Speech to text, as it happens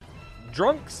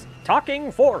Drunks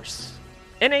Talking Force.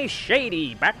 In a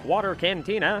shady backwater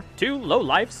cantina, two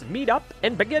lowlifes meet up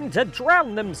and begin to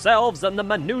drown themselves in the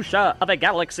minutiae of a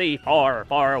galaxy far,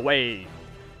 far away.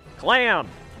 Clam,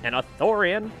 an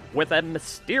Athorian with a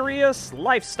mysterious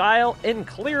lifestyle and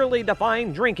clearly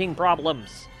defined drinking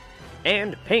problems.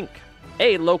 And Pink,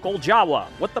 a local Jawa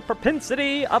with the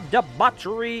propensity of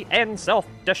debauchery and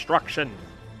self-destruction.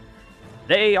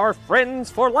 They are friends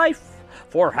for life,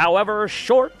 for however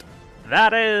short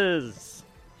that is.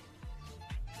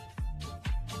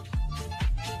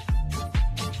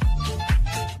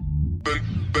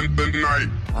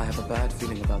 I have a bad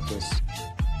feeling about this.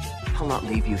 I'll not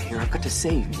leave you here. I've got to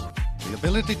save you. The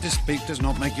ability to speak does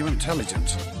not make you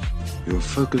intelligent. Your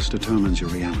focus determines your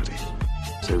reality.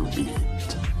 So be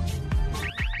it.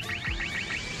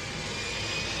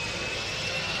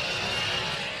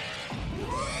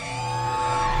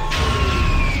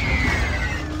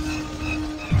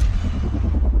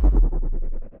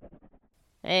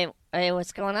 Hey,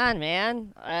 what's going on,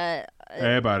 man?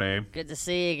 Hey, buddy. Good to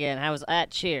see you again. How was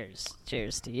that? Cheers.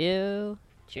 Cheers to you.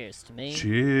 Cheers to me.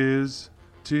 Cheers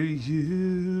to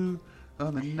you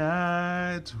on the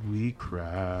night we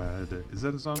cried. Is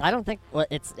that a song? I don't think. Well,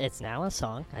 it's now a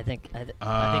song. I think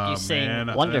you sing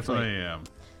man, wonderfully. That's what I am.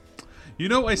 You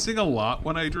know, I sing a lot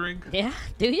when I drink. Yeah,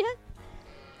 do you?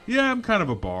 Yeah, I'm kind of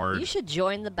a bard. You should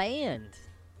join the band.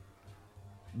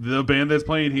 The band that's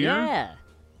playing here? Yeah.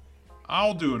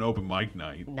 I'll do an open mic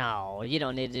night. No, you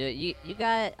don't need to do it. You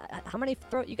got how many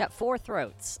throats? You got 4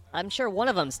 throats. I'm sure one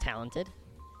of them's talented.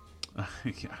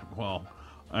 Yeah, well,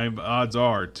 odds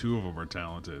are 2 of them are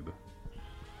talented.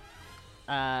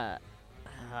 I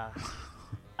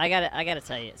gotta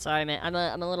tell you. Sorry, man.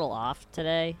 I'm a little off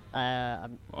today.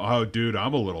 Oh, dude,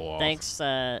 I'm a little off. Thanks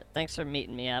for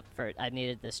meeting me up. I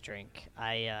needed this drink.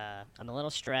 I'm a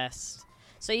little stressed.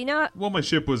 So you know. Well, my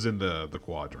ship was in the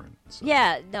quadrant. So.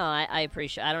 Yeah, no, I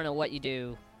appreciate. I don't know what you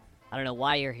do. I don't know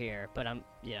why you're here, but I'm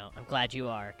glad you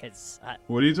are. Cause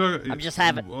what are you talking? I'm just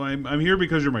having. Well, I'm here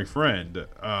because you're my friend. No,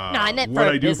 I meant what for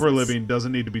I do business. for a living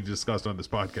doesn't need to be discussed on this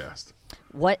podcast.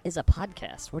 What is a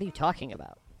podcast? What are you talking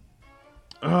about?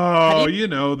 Oh, you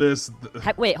know this.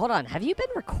 Wait, hold on. Have you been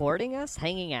recording us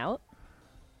hanging out?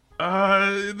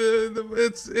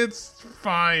 It's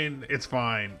fine. It's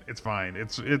fine. It's fine.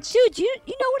 It's. Dude, you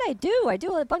know what I do? I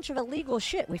do a bunch of illegal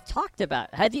shit we've talked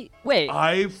about. Have you? Wait.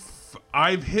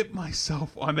 I've hit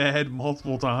myself on the head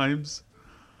multiple times.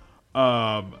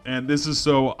 And this is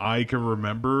so I can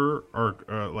remember or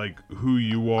like who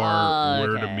you are,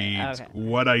 where to meet,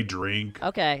 what I drink.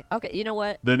 Okay. You know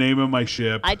what? The name of my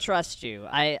ship. I trust you.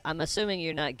 I'm assuming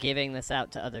you're not giving this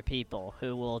out to other people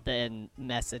who will then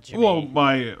message me.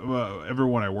 Well,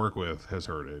 everyone I work with has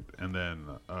heard it, and then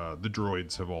the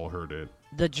droids have all heard it.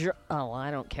 Oh, well,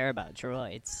 I don't care about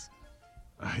droids.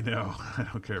 I know. I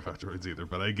don't care about droids either,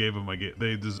 but I gave them. I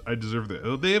deserve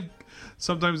that.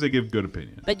 Sometimes they give good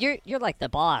opinion. But you're like the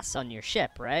boss on your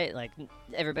ship, right? Like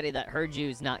everybody that heard you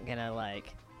is not gonna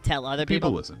like tell other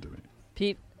people. People listen to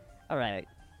me. All right.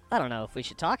 I don't know if we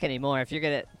should talk anymore. If you're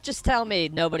gonna just tell me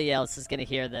nobody else is gonna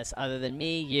hear this other than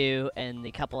me, you, and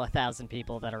the couple of thousand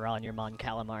people that are on your Mon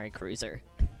Calamari cruiser.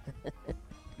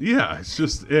 Yeah, it's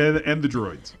just and the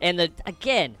droids. And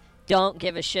again, don't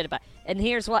give a shit about. And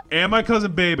here's what. And my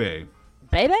cousin Bebe.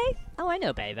 Bebe? Oh, I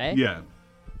know Bebe. Yeah.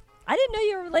 I didn't know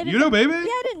you were related. You know Bebe? Yeah,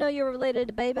 I didn't know you were related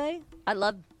to Bebe. I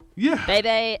love.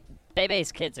 Yeah.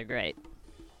 Bebe's kids are great.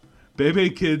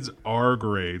 Bebe kids are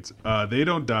great. They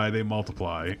don't die; they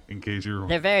multiply. In case you're.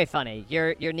 They're very funny.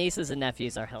 Your nieces and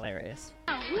nephews are hilarious.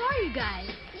 Oh, who are you guys?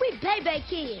 We Bebe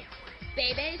kids.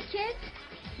 Bebe's kids?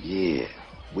 Yeah,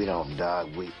 we don't die,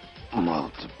 we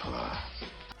multiply.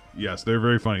 Yes, they're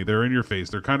very funny. They're in your face.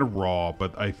 They're kind of raw,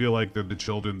 but I feel like they're the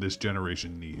children this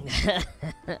generation needs.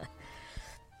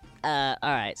 All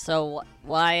right. So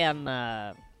why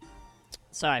I'm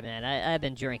sorry, man. I've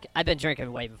been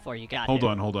drinking way before you got Hold here.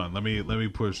 on. Let me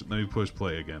push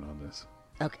play again on this.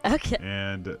 Okay.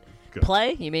 And go.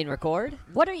 Play? You mean record?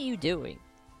 What are you doing?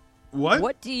 What?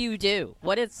 What do you do?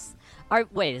 Wait, is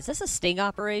this a sting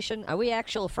operation? Are we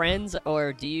actual friends,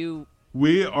 or do you?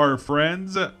 We are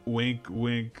friends. Wink,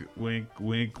 wink, wink,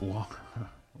 wink, wonk.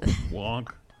 Wonk.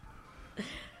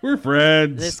 We're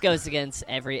friends. This goes against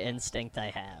every instinct I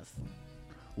have.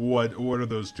 What are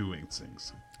those 2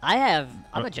 instincts? I'm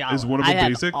a Jawa. Is one of them I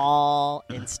basic? have all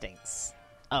instincts.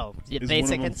 Oh, Is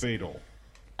basic one of them fatal?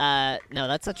 No,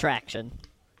 that's attraction.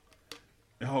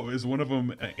 Oh, is one of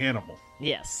them animal?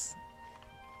 Yes.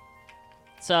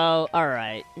 So, all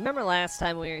right. Remember last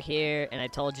time we were here, and I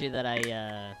told you that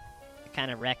I kind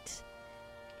of wrecked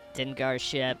Dengar's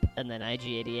ship, and then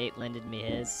IG-88 lended me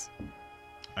his?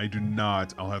 I do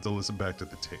not. I'll have to listen back to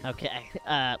the tape. Okay.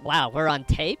 Wow, we're on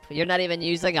tape? You're not even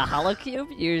using a holocube?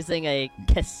 You're using a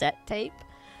cassette tape?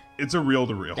 It's a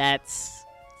reel-to-reel. That's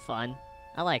fun.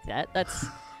 I like that. That's...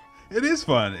 It is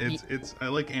fun. It's I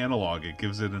like analog. It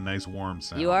gives it a nice warm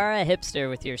sound. You are a hipster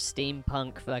with your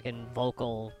steampunk fucking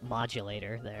vocal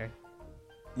modulator there.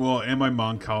 Well, and my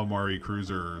Mon Calamari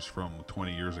cruisers from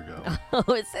 20 years ago.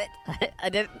 Oh, is it? I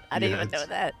didn't even know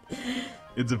that.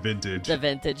 It's a vintage. The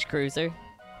vintage cruiser.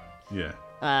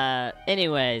 Yeah.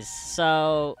 Anyways,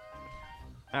 so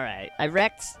all right. I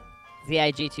wrecked the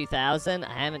IG-2000.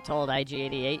 I haven't told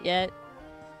IG-88 yet.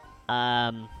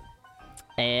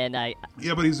 And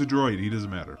Yeah, but he's a droid. He doesn't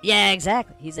matter. Yeah,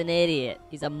 exactly. He's an idiot.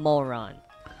 He's a moron.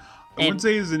 I wouldn't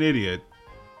say he's an idiot.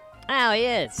 Oh, he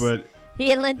is. But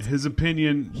his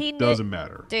opinion doesn't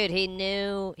matter. Dude, he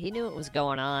knew what was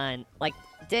going on. Like,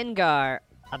 Dengar,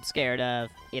 I'm scared of.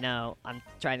 You know, I'm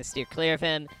trying to steer clear of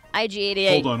him.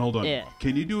 IG-88. Hold on. Yeah.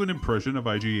 Can you do an impression of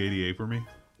IG-88 for me?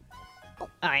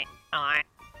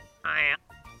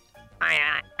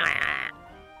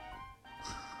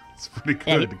 It's pretty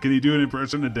good. Can you do an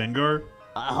impression of Dengar?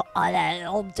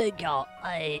 I'm Dengar.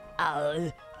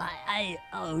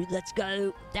 Let's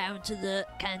go down to the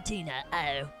cantina.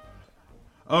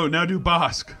 Oh, now do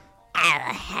Bosk.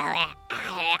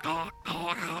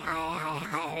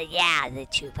 Yeah, the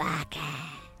Chewbacca.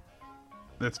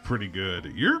 That's pretty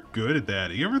good. You're good at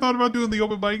that. You ever thought about doing the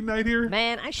open mic night here?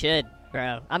 Man, I should,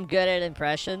 bro. I'm good at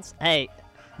impressions. Hey.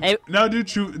 Now do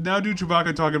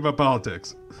Chewbacca talking about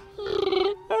politics.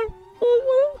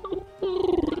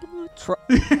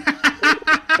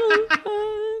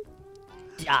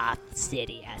 Darth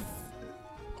Sidious.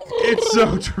 It's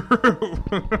so true.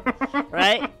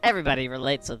 Right? Everybody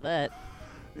relates with that.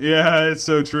 Yeah, it's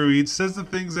so true. He says the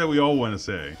things that we all want to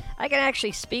say. I can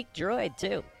actually speak droid,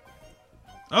 too.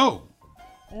 Oh.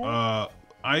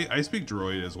 I speak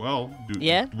droid as well.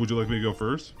 Yeah? Would you like me to go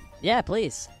first? Yeah,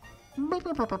 please. You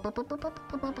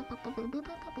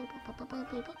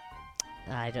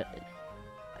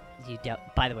don't.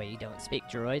 By the way, you don't speak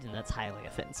droid, and that's highly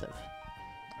offensive.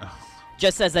 Oh.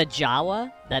 Just as a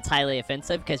Jawa, that's highly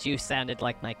offensive because you sounded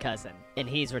like my cousin, and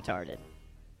he's retarded.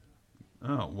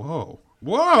 Oh,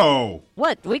 whoa!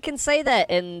 What? We can say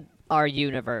that in our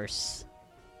universe.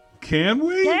 Can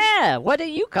we? Yeah. What do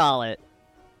you call it?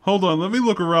 Hold on. Let me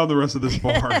look around the rest of this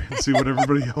bar and see what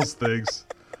everybody else thinks.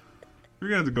 We're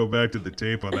gonna have to go back to the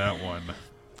tape on that one.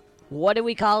 What do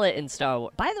we call it in Star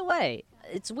Wars? By the way,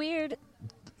 it's weird.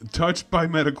 Touched by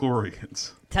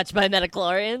metachlorians. Touched by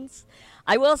metachlorians?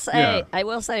 I will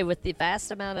say, with the vast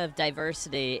amount of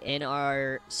diversity in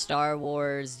our Star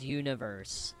Wars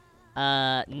universe,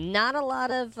 not a lot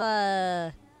of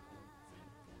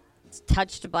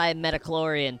touched by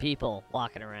metachlorian people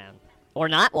walking around. Or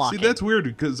not walking. See, that's weird,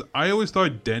 because I always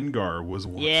thought Dengar was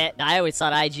one. Yeah, I always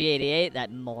thought IG-88,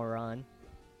 that moron.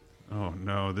 Oh,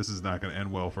 no, this is not going to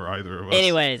end well for either of us.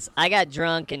 Anyways, I got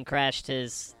drunk and crashed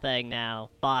his thing now,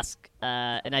 Bosk,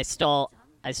 and I stole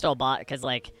Bosk, because,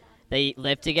 like, they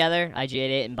live together,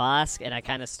 IG-88 and Bosk, and I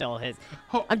kind of stole his.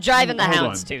 I'm driving the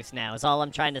houndstooth now, is all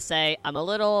I'm trying to say. I'm a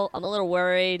little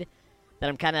worried that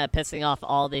I'm kind of pissing off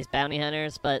all these bounty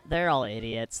hunters, but they're all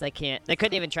idiots. They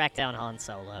couldn't even track down Han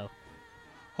Solo.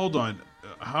 Hold on.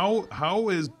 How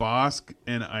is Bosk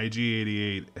and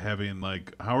IG-88 having,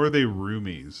 like, how are they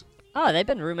roomies? Oh, they've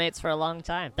been roommates for a long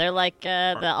time. They're like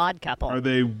the odd couple. Are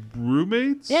they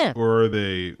roommates? Yeah. Or are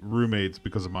they roommates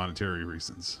because of monetary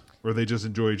reasons? Or they just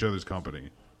enjoy each other's company?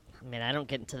 I mean, I don't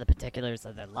get into the particulars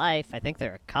of their life. I think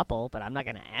they're a couple, but I'm not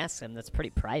going to ask them. That's pretty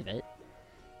private.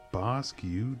 Bosk,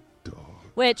 you dog.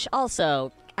 Which,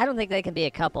 also, I don't think they can be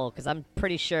a couple, because I'm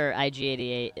pretty sure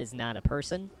IG-88 is not a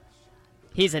person.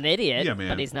 He's an idiot, yeah, man.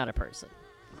 But he's not a person.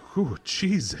 Ooh,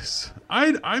 Jesus.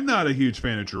 I'm not a huge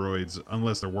fan of droids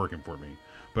unless they're working for me.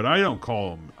 But I don't call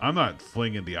them... I'm not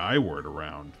flinging the I word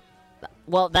around.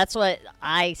 Well, that's what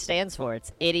I stands for.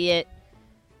 It's idiot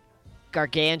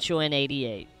gargantuan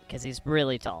 88, because he's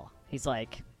really tall. He's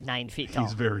like 9 feet tall.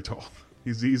 He's very tall.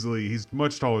 He's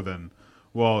much taller than...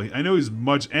 Well, I know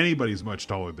anybody's much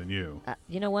taller than you.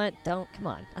 You know what? Come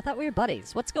on. I thought we were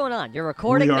buddies. What's going on? You're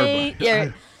recording me?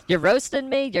 You're roasting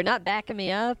me? You're not backing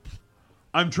me up?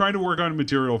 I'm trying to work on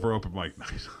material for open mic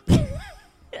night.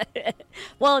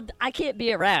 Well, I can't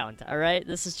be around, all right?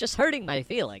 This is just hurting my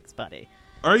feelings, buddy.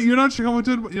 Are you not going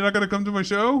to come to my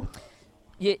show?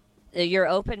 Your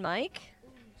open mic?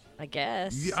 I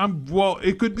guess. Yeah, well,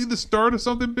 it could be the start of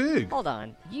something big. Hold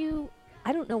on.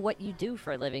 I don't know what you do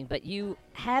for a living, but you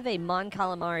have a Mon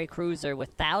Calamari cruiser with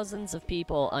thousands of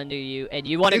people under you, and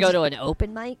you want to go to an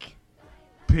open mic?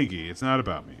 Pinky, it's not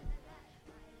about me.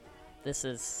 This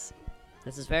is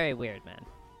This is very weird, man.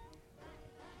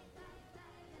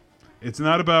 It's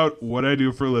not about what I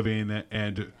do for a living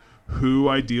and who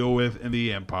I deal with in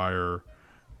the Empire.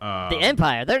 The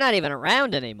Empire? They're not even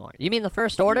around anymore. You mean the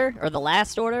First Order? Or the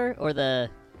Last Order? Or the...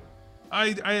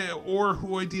 or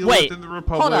who I deal with in the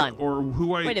Republic. Hold on. Or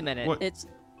who I... Wait a minute. What? Is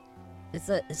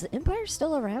the Empire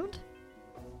still around?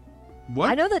 What?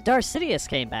 I know that Darth Sidious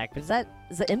came back, but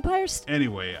is the Empire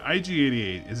Anyway,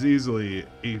 IG-88 is easily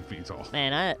 8 feet tall.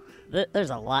 Man, there's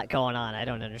a lot going on I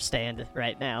don't understand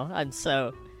right now. I'm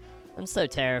so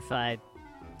terrified.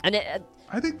 And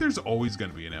I think there's always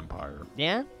going to be an Empire.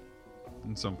 Yeah?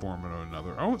 In some form or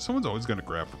another. Someone's always going to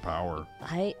grab for power.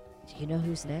 Do you know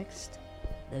who's next?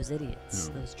 Those idiots.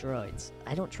 Who? Those droids.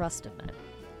 I don't trust them, man.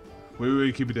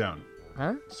 Wait, keep it down.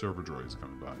 Huh? Server droids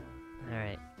coming by.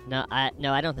 Alright. No,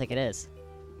 I don't think it is.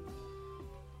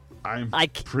 I'm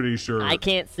pretty sure. I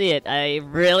can't see it. I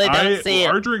really don't see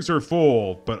it. Our drinks are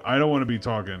full, but I don't want to be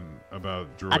talking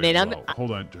about droids. I mean,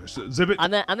 hold on. Zip it. I'm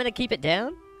gonna keep it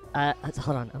down.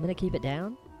 Hold on. I'm gonna keep it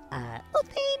down.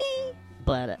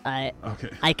 But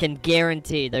I can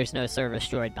guarantee there's no service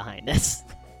droid behind us.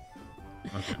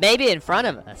 Okay. Maybe in front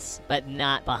of us, but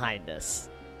not behind us.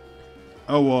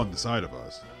 Oh, well, on the side of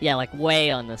us. Yeah, like way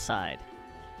on the side.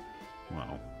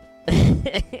 Wow.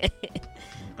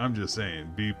 I'm just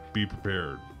saying, be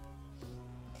prepared.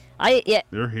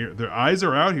 They're here. Their eyes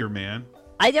are out here, man.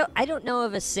 I don't know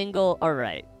of a single. All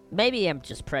right, maybe I'm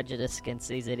just prejudiced against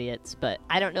these idiots, but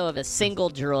I don't know of a single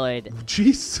droid.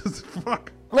 Jesus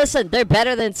fuck. Listen, they're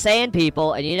better than sand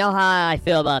people, and you know how I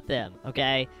feel about them.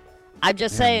 Okay, I'm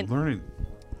just saying.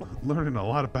 Learning a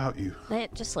lot about you. Man,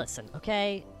 just listen,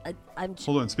 okay?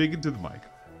 Hold on, speaking to the mic.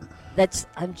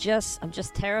 I'm just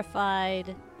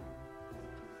terrified.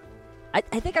 I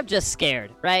think I'm just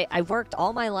scared, right? I've worked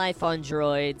all my life on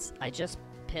droids. I just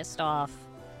pissed off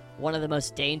one of the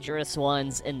most dangerous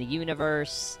ones in the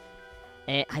universe,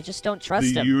 and I just don't trust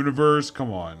him. The universe?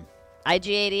 Come on.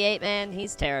 IG-88, man,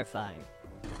 he's terrifying.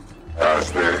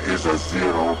 As there is a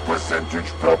 0%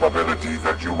 probability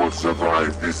that you will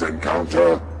survive this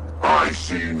encounter, I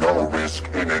see no risk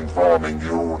in informing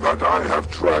you that I have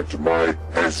tracked my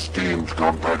esteemed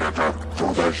competitor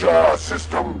to the Jar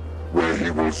system, where he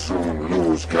will soon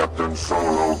lose Captain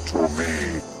Solo to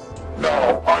me.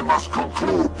 Now I must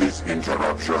conclude this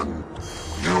interruption.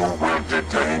 You will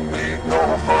detain me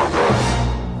no further.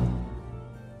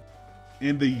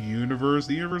 In the universe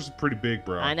is pretty big,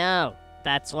 bro. I know.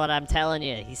 That's what I'm telling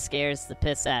you. He scares the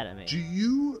piss out of me. Do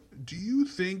you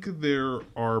think there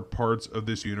are parts of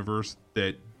this universe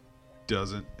that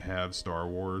doesn't have Star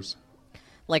Wars?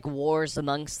 Like wars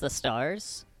amongst the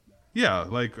stars? Yeah,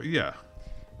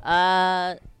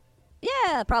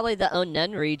 Yeah, probably the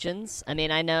unknown regions. I mean,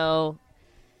 I know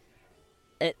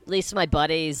at least my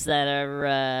buddies that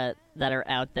are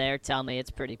out there tell me it's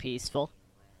pretty peaceful.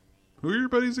 Who are your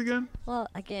buddies again? Well,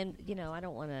 again, I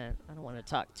don't want to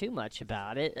talk too much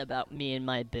about it, about me and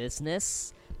my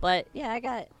business. But yeah, I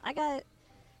got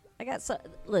some.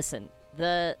 Listen,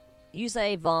 the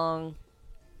Yusei Vong,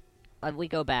 we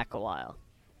go back a while.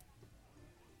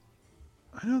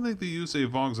 I don't think the Yusei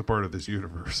Vong's a part of this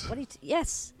universe. What do you?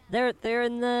 Yes, they're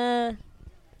in the.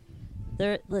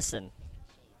 Listen.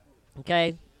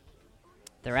 Okay.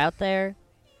 They're out there.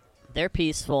 They're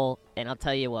peaceful, and I'll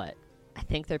tell you what. I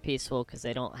think they're peaceful because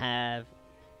they don't have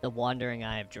the wandering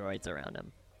eye of droids around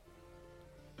them.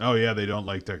 Oh, yeah, they don't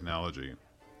like technology.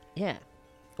 Yeah.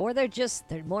 Or they're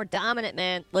more dominant,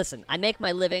 man. Listen, I make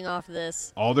my living off of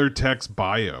this. All their tech's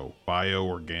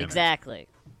bio-organic. Exactly.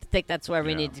 I think that's where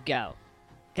we need to go.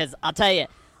 Because I'll tell you,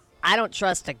 I don't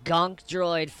trust a gonk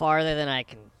droid farther than I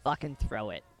can fucking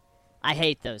throw it. I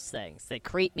hate those things. They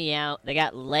creep me out. They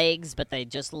got legs, but they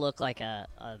just look like a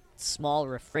small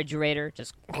refrigerator.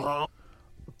 Just...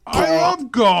 I love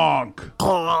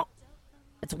gonk.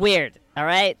 It's weird, all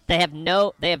right? They have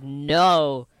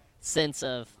no sense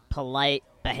of polite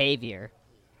behavior.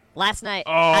 Last night,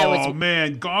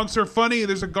 man, gonks are funny.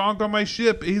 There's a gonk on my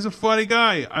ship. He's a funny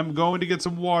guy. I'm going to get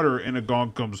some water, and a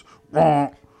gonk comes,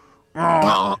 and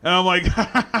I'm like,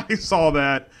 I saw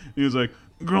that. And he was like,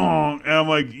 gonk, and I'm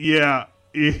like, yeah.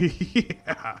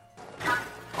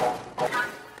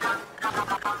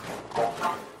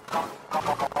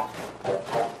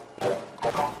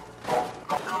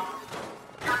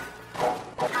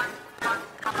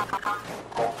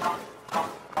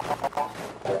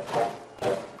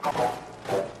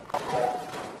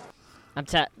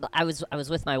 I was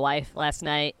with my wife last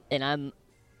night, and I'm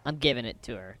giving it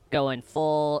to her, going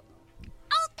full.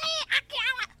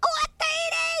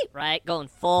 Right, going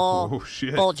full. Oh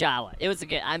shit! Full Jawa. It was a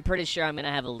good. I'm pretty sure I'm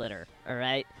gonna have a litter. All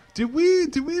right. Did we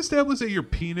establish that your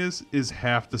penis is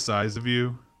half the size of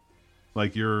you?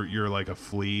 Like you're like a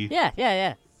flea?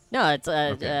 Yeah. No, it's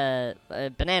a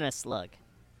banana slug.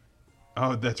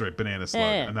 Oh, that's right, banana slug.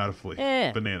 Yeah. Not a flea.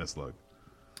 Yeah. Banana slug.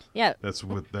 Yeah. That's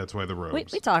why the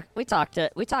robes. We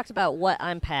talked about what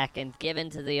I'm packing, given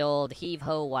to the old heave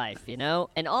ho wife, you know,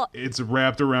 and all. It's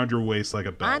wrapped around your waist like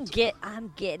a belt.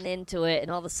 I'm getting into it, and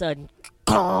all of a sudden,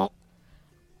 you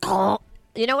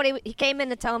know what? He came in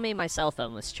to tell me my cell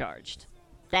phone was charged.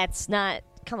 That's not.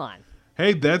 Come on.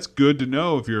 Hey, that's good to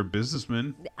know if you're a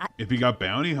businessman. If you got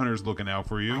bounty hunters looking out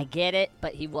for you. I get it,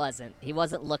 but he wasn't. He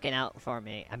wasn't looking out for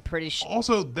me. I'm pretty sure.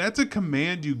 Also, that's a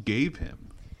command you gave him.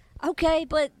 Okay,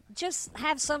 but just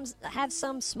have some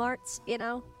smarts, you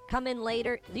know. Come in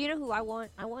later. Do you know who I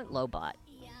want? I want Lobot.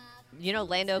 You know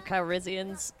Lando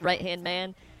Calrissian's right-hand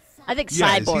man? I think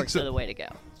cyborgs are the way to go.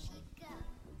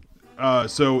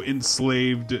 So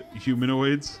enslaved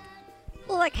humanoids?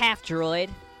 Well, like half droid.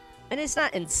 And it's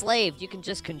not enslaved. You can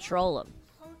just control them.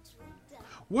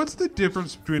 What's the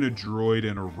difference between a droid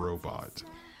and a robot?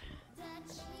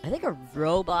 I think a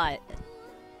robot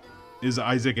is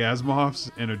Isaac Asimov's,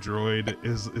 and a droid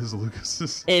is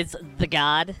Lucas's. It's the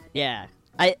god. Yeah.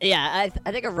 I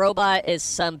think a robot is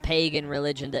some pagan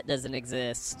religion that doesn't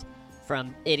exist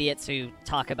from idiots who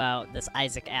talk about this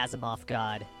Isaac Asimov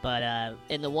god. But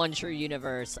in the one true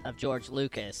universe of George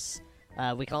Lucas,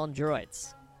 we call them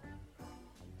droids.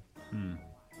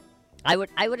 I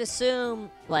would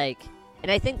assume, like,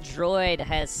 and I think droid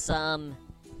has some.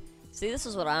 See, this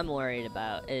is what I'm worried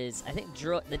about. Is I think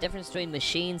the difference between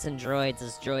machines and droids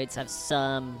is droids have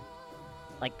some,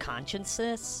 like,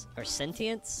 consciousness or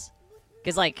sentience.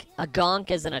 Because, like, a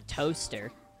gonk isn't a toaster.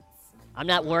 I'm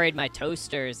not worried my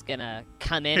toaster is gonna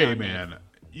come in. Hey, man,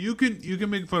 you can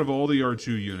make fun of all the R2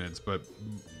 units, but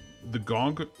the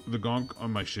gonk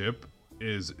on my ship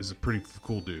is a pretty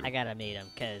cool dude. I gotta meet him,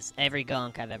 because every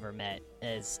gonk I've ever met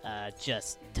is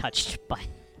just touched by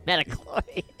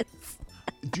metachlorians.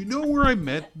 Do you know where I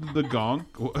met the gonk?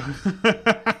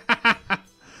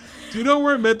 Do you know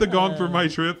where I met the gonk for my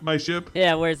ship?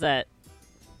 Yeah, where's that?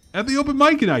 At the open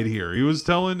mic night here. He was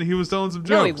telling some jokes.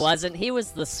 No, he wasn't. He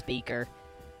was the speaker.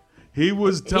 He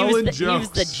was telling jokes. He was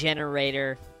the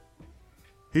generator.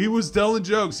 He was telling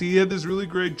jokes. He had this really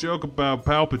great joke about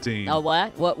Palpatine. Oh,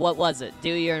 what? What was it? Do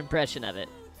your impression of it.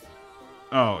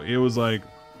 Oh, it was like,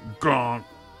 gonk,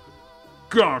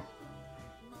 gonk,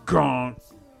 gonk,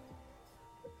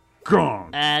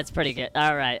 gonk. That's pretty good.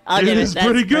 All right. I'll give it. That's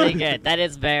pretty good. That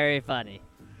is very funny.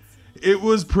 It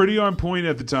was pretty on point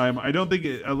at the time. I don't think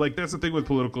it, like, that's the thing with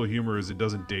political humor is it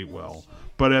doesn't date well.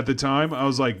 But at the time, I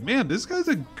was like, man, this guy's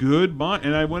a good mind.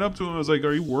 And I went up to him. I was like,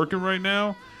 are you working right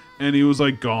now? And he was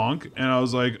like, gonk. And I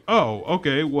was like, oh,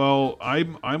 okay. Well,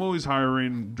 I'm always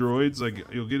hiring droids. Like,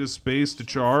 you'll get a space to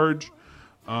charge,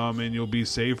 and you'll be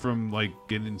safe from, like,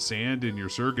 getting sand in your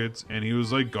circuits. And he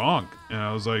was like, gonk. And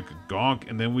I was like, gonk.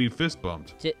 And then we fist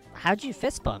bumped. How'd you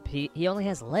fist bump? He only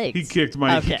has legs. He kicked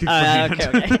my, okay. hand.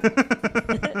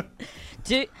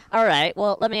 Okay. All right.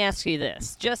 Well, let me ask you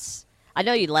this. I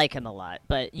know you like him a lot,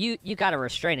 but you got a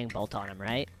restraining bolt on him,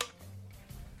 right?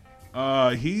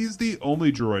 He's the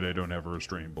only droid I don't have a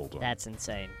restraining bolt on. That's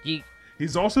insane.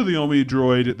 He's also the only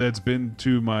droid that's been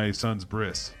to my son's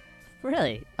bris.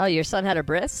 Really? Oh, your son had a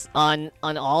bris on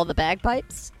all the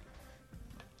bagpipes?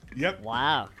 Yep.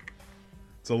 Wow.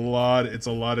 It's a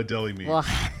lot of deli meat. Well,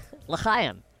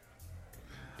 l'chaim.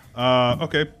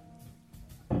 Okay.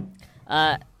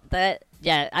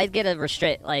 I'd get a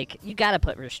restraint. Like, you gotta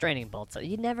put restraining bolts on.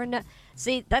 You never know.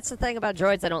 See, that's the thing about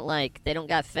droids I don't like. They don't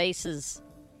got faces.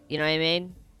 You know what I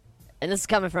mean? And this is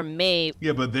coming from me.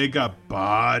 Yeah, but they got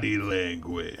body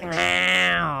language.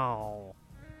 I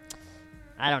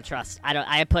don't trust.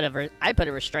 I put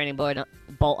a restraining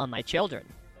bolt on my children.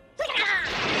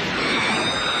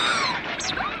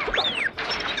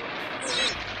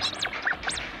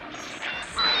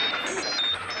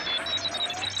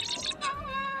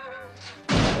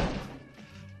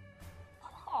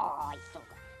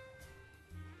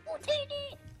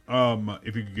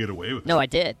 If you could get away with it. No, I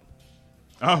did.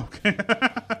 Oh, okay.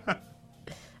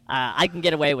 I can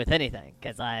get away with anything,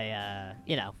 because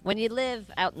when you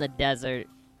live out in the desert,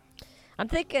 I'm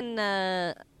thinking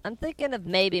of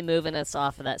maybe moving us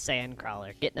off of that sand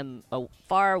crawler, getting them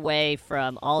far away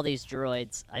from all these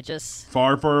droids.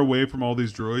 Far away from all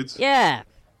these droids? Yeah.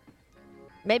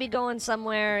 Maybe going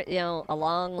somewhere, a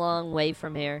long, long way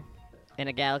from here. In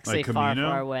a galaxy like far,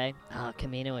 far away. Oh,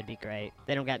 Kamino would be great.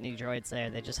 They don't got any droids there.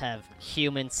 They just have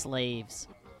human slaves.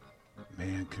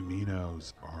 Man,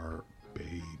 Kaminos are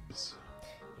babes.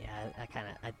 Yeah,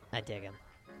 I dig them.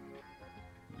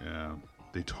 Yeah,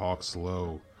 they talk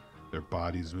slow. Their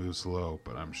bodies move slow,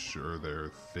 but I'm sure their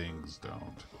things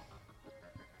don't.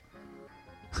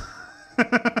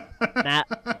 Nah,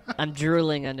 I'm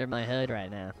drooling under my hood right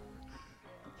now.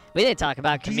 We didn't talk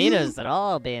about Caminos at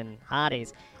all being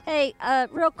hotties. Hey,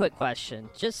 real quick question.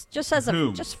 Just as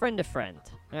a just friend to friend,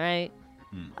 all right?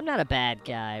 I'm not a bad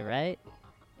guy, right?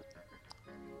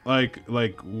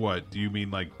 Like what? Do you mean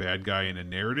like bad guy in a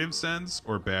narrative sense,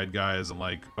 or bad guy as in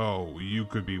like, oh, you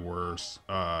could be worse?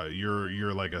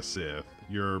 You're like a Sith.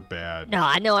 You're bad. No,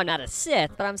 I know I'm not a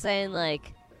Sith, but I'm saying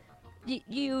like,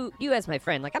 you as my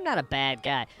friend, like I'm not a bad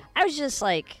guy. I was just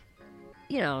like,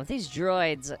 these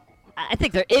droids. I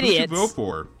think they're idiots. Who'd you vote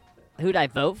for? Who'd I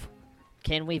vote for?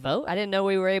 Can we vote? I didn't know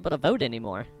we were able to vote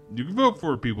anymore. You can vote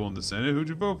for people in the Senate. Who'd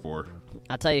you vote for?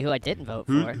 I'll tell you who I didn't vote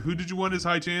for. Who did you want as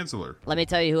High Chancellor? Let me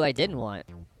tell you who I didn't want.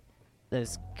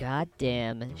 Those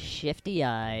goddamn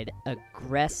shifty-eyed,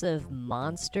 aggressive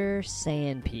monster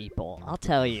sand people. I'll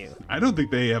tell you. I don't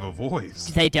think they have a voice.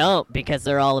 They don't, because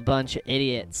they're all a bunch of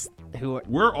idiots.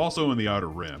 We're also in the Outer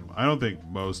Rim. I don't think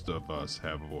most of us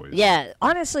have a voice. Yeah,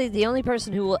 honestly, the only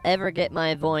person who will ever get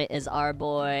my voice is our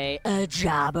boy,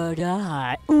 Jabba the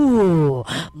Hutt. Ooh,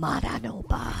 Mada no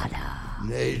Bada.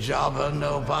 Ne Jabba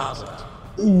no Bada.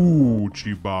 Ooh,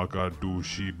 Chewbacca do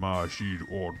shima shi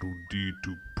or do di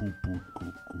to poo poo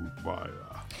cuckoo baya.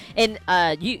 And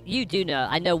you do know,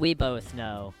 I know we both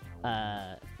know,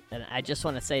 and I just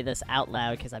want to say this out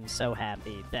loud because I'm so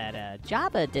happy that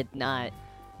Jabba did not.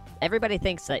 Everybody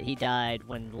thinks that he died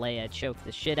when Leia choked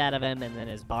the shit out of him and then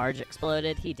his barge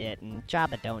exploded. He didn't.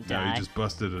 Jabba don't die. No, he just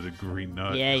busted at a green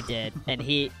nut. Yeah, he did. And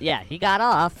he got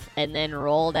off and then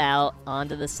rolled out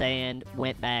onto the sand,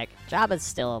 went back. Jabba's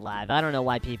still alive. I don't know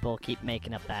why people keep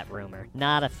making up that rumor.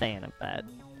 Not a fan of that.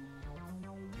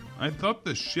 I thought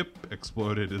the ship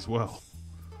exploded as well.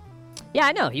 Yeah,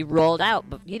 I know. He rolled out,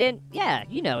 but he didn't. Yeah,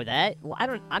 you know that. Well,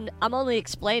 I'm only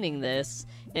explaining this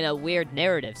in a weird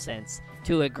narrative sense.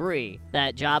 To agree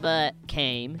that Jabba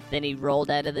came, then he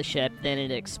rolled out of the ship, then it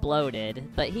exploded,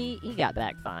 but he got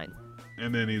back fine.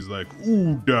 And then he's like,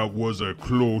 ooh, that was a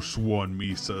close one,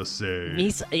 Misa say.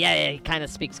 Misa, yeah, he kind of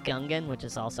speaks Gungan, which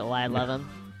is also why I love him.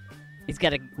 He's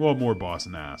got a... Well, more boss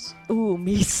and ass. Ooh,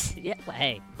 Misa. Yeah, well,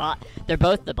 hey, they're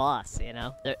both the boss, you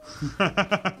know?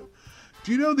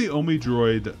 Do you know the only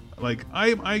droid, like,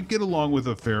 I get along with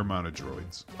a fair amount of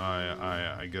droids.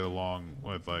 I get along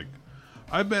with, like...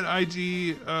 I met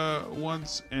IG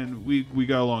once, and we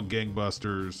got along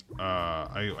gangbusters.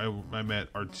 I met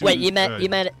our two. Wait, you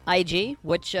met IG?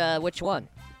 Which one?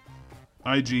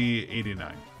 IG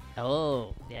 89.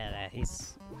 Oh, yeah,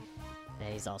 he's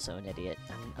also an idiot.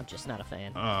 I'm just not a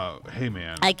fan. Hey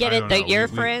man. I get it. They're your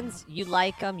friends. You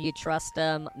like them. You trust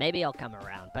them. Maybe I'll come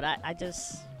around, but I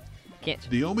just can't.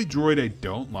 The only droid I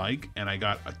don't like, and I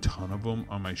got a ton of them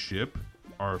on my ship,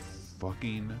 are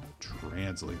fucking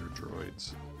translator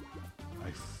droids. I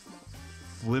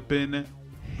flippin'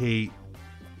 hate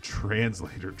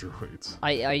translator droids.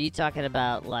 Are you talking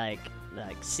about like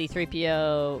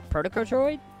C-3PO protocol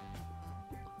droid?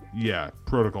 Yeah,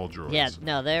 protocol droids. Yeah,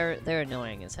 no, they're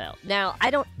annoying as hell. Now,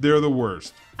 They're the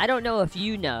worst. I don't know if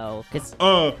you know, cause...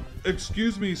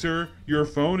 Excuse me, sir. Your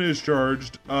phone is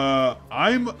charged.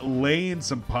 I'm laying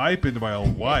some pipe into my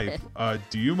old wife.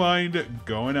 Do you mind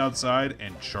going outside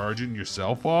and charging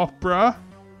yourself off, bruh?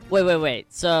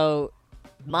 Wait. So,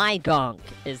 my gonk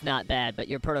is not bad, but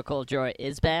your protocol droid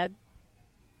is bad?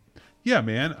 Yeah,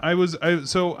 man. I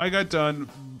got done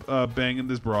banging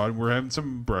this broad. We're having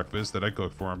some breakfast that I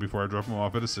cooked for him before I drop him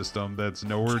off at a system that's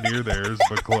nowhere near theirs,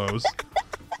 but close.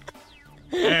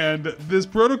 And this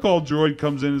protocol droid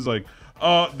comes in and is like,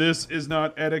 this is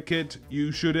not etiquette.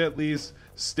 You should at least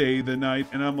stay the night.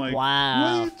 And I'm like,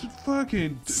 wow. What are you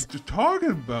fucking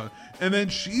talking about? And then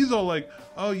she's all like,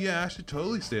 oh, yeah, I should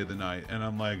totally stay the night. And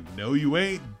I'm like, no, you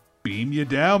ain't. Beam you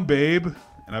down, babe.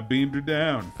 And I beamed her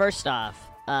down. First off,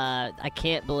 I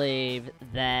can't believe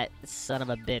that son of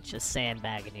a bitch is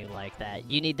sandbagging you like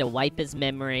that. You need to wipe his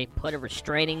memory, put a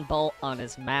restraining bolt on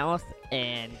his mouth,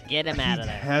 and get him out of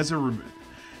there.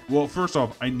 Well, first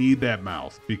off, I need that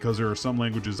mouth because there are some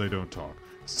languages I don't talk.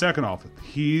 Second off,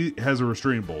 he has a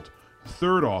restraining bolt.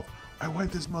 Third off, I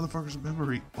wipe this motherfucker's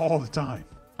memory all the time.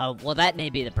 Oh, well, that may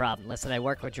be the problem. Listen, I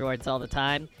work with droids all the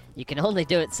time. You can only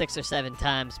do it 6 or 7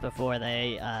 times before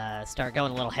they start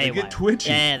going a little haywire. They get twitchy.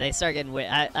 Yeah, they start getting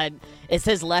is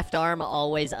his left arm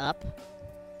always up?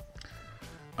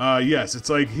 Yes, it's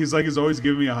like he's always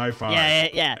giving me a high five.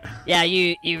 Yeah.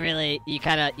 You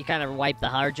kind of wipe the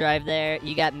hard drive there.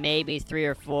 You got maybe 3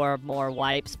 or 4 more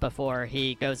wipes before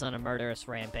he goes on a murderous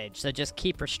rampage. So just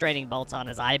keep restraining bolts on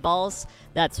his eyeballs.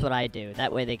 That's what I do.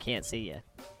 That way they can't see you.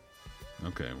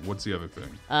 Okay, what's the other thing?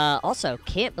 Also,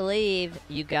 can't believe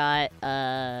you got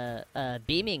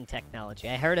beaming technology.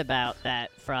 I heard about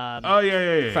that from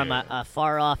a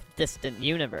far-off, distant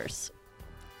universe.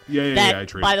 I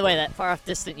traded. By the way, that far-off,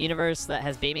 distant universe that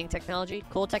has beaming technology,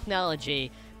 cool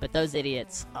technology, but those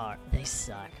idiots they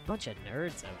suck. Bunch of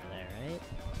nerds over there, right?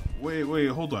 Wait,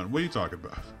 hold on. What are you talking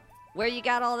about? Where you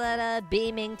got all that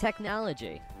beaming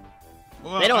technology?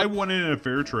 Well, I won it in a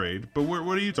fair trade, but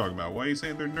what are you talking about? Why are you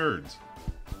saying they're nerds?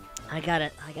 I got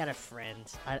a friend.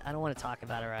 I don't want to talk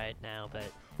about it right now, but...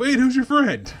 Wait, who's your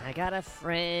friend? I got a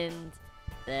friend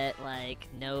that,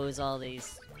 knows all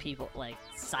these people,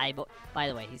 cyborg... By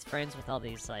the way, he's friends with all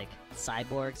these,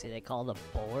 cyborgs who they call the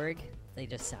Borg. They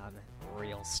just sound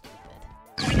real stupid.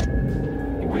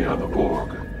 We are the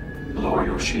Borg. Lower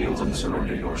your shields and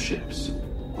surrender your ships.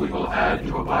 We will add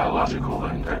your biological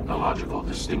and technological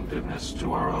distinctiveness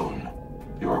to our own.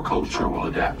 Your culture will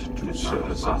adapt to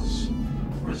service us.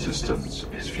 Resistance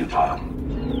is futile.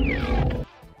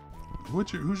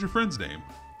 Who's your friend's name?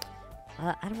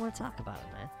 I don't want to talk about it,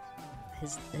 man.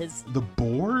 His the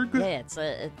Borg? Yeah, it's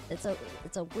a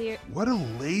weird. What a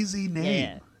lazy name.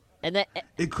 Yeah. And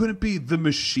it couldn't be the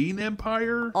Machine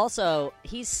Empire? Also,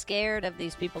 he's scared of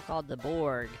these people called the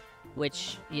Borg,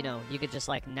 which, you could just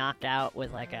knock out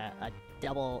with a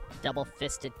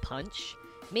double-fisted punch.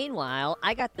 Meanwhile,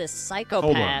 I got this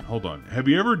psychopath. Hold on. Have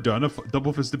you ever done a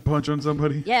double-fisted punch on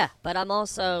somebody? Yeah, but I'm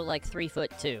also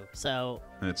 3'2", so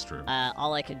that's true.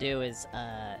 All I can do is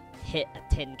hit a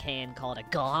tin can called a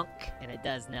gonk, and it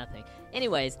does nothing.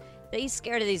 Anyways, he's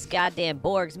scared of these goddamn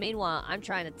Borgs. Meanwhile, I'm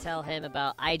trying to tell him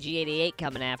about IG-88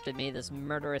 coming after me, this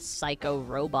murderous psycho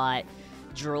robot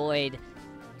droid.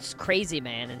 It's crazy,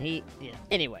 man, and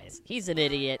anyways, he's an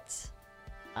idiot.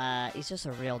 He's just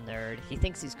a real nerd. He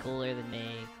thinks he's cooler than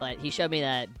me, but he showed me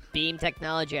that beam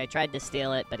technology. I tried to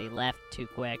steal it, but he left too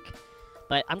quick.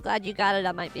 But I'm glad you got it.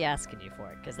 I might be asking you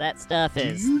for it, because that stuff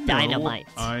is dynamite.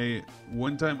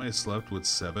 One time I slept with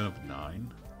 7 of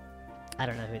 9. I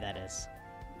don't know who that is.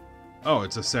 Oh,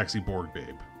 it's a sexy Borg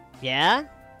babe. Yeah?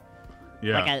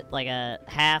 Yeah. Like a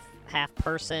half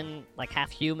person, half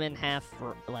human, half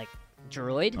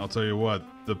droid? I'll tell you what,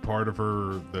 the part of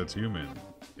her that's human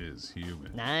is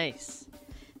human. Nice.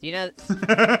 Do you know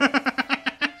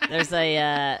there's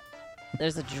a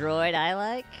droid I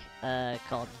like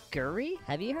called Guri?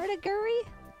 Have you heard of Guri?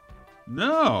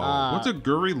 No. What's a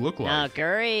Guri look like? No,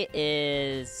 Guri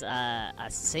is a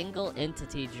single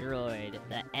entity droid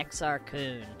that XR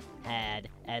Kun had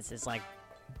as his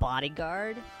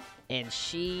bodyguard, and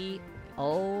she,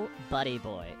 oh buddy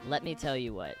boy, let me tell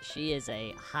you what, she is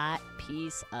a hot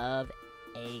piece of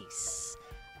ace.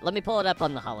 Let me pull it up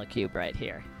on the holocube right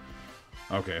here.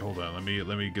 Okay, hold on. Let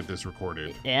me get this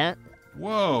recorded. Yeah.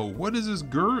 Whoa, what is this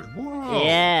Whoa.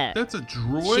 Yeah. That's a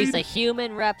droid? She's a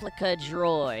human replica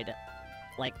droid.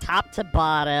 Top to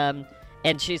bottom.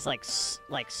 And she's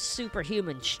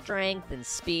superhuman strength and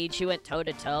speed. She went toe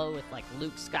to toe with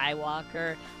Luke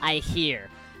Skywalker. I hear.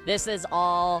 This is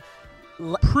all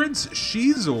Prince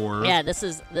Shizor. Yeah, this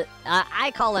is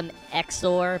I call him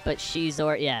Exor, but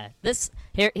Shizor. Yeah,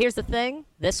 here's the thing.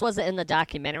 This wasn't in the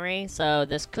documentary, so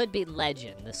this could be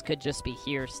legend. This could just be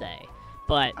hearsay.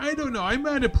 But I don't know. I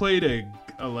might have played a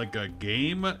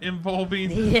game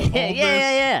involving all this.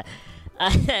 Yeah.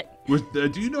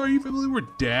 Do you know? Are you familiar with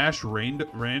Dash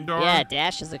Randar? Yeah,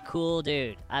 Dash is a cool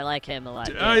dude. I like him a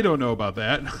lot. I don't know about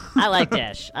that. I like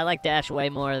Dash. I like Dash way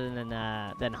more than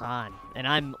Han. And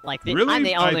I'm really? I'm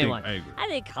the only one. I agree. I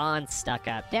think Han's stuck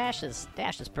up. Dash is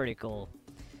pretty cool.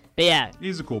 But yeah,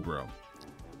 he's a cool bro.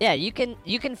 Yeah, you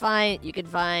can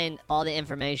find all the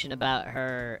information about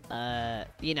her.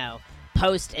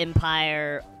 Post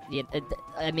Empire.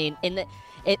 I mean,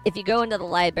 if you go into the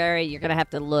library, you're gonna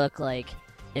have to look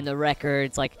in the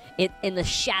records, in the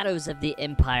shadows of the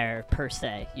Empire per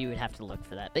se. You would have to look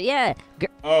for that. But yeah.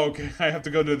 Oh, okay. I have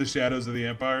to go to the shadows of the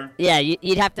Empire. Yeah,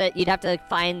 you'd have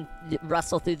to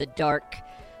rustle through the dark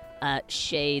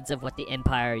shades of what the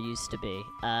Empire used to be.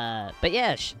 But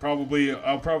yeah.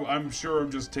 I'm sure I'm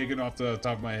just taking off the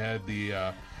top of my head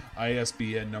the.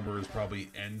 ISBN number is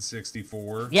probably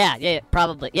N64. Yeah,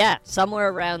 probably. Yeah, somewhere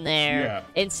around there.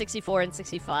 Yeah. N64,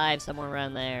 N65, somewhere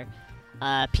around there.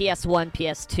 PS1,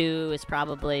 PS2 is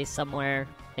probably somewhere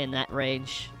in that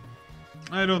range.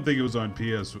 I don't think it was on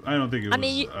PS. I don't think it was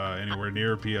anywhere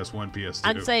near PS1, PS2.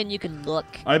 I'm saying you can look.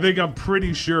 I'm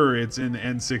pretty sure it's in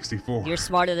N64. You're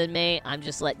smarter than me. I'm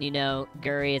just letting you know.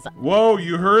 Guri is. Whoa!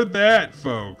 You heard that,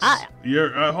 folks?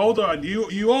 Hold on.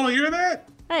 You all hear that?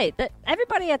 Hey,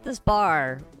 everybody at this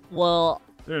bar will.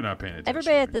 They're not paying attention.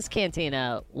 Everybody at this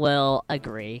cantina will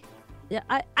agree. Yeah,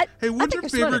 Hey, what's your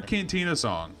favorite cantina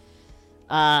song?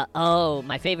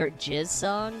 My favorite Jizz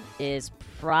song is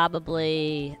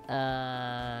probably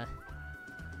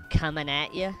Coming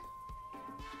At Ya.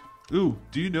 Ooh,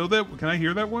 do you know that? Can I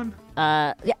hear that one?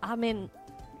 Yeah, I mean,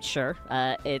 sure.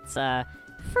 It's and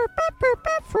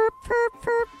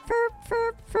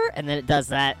then it does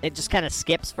that. It just kind of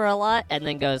skips for a lot and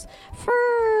then goes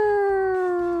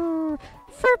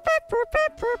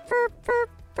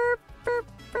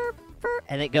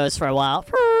and it goes for a while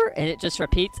and it just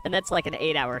repeats, and that's like an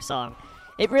 8-hour song.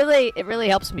 It really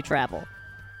helps me travel.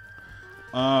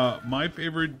 My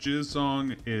favorite jizz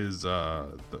song is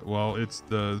it's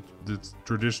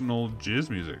traditional jizz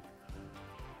music.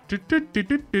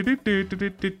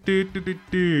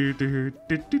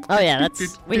 Oh yeah,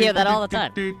 we hear that all the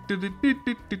time.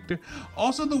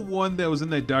 Also, the one that was in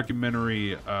that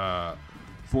documentary,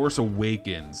 Force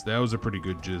Awakens. That was a pretty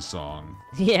good jizz song.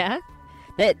 Yeah.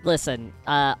 Listen,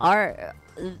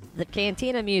 the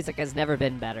Cantina music has never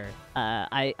been better.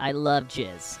 I love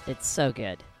jizz. It's so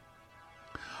good.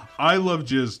 I love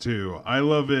jizz too. I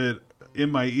love it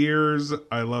in my ears.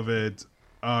 I love it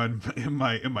in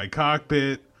my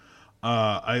cockpit.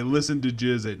 I listen to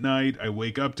jizz at night. I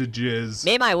wake up to jizz.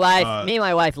 Me and my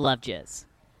wife love jizz.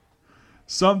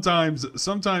 Sometimes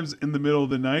in the middle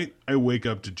of the night, I wake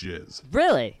up to jizz.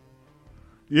 Really?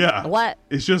 Yeah. What?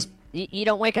 It's just you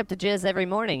don't wake up to jizz every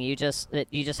morning. You just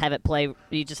have it play.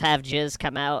 You just have jizz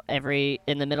come out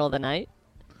in the middle of the night.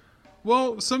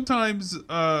 Well, sometimes,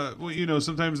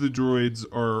 sometimes the droids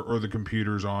or the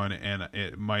computer's on, and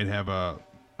it might have a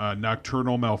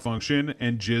nocturnal malfunction,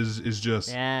 and jizz is just.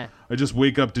 Yeah. I just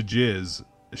wake up to jizz,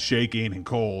 shaking and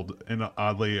cold and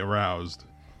oddly aroused.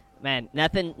 Man,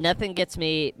 nothing gets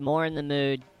me more in the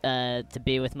mood to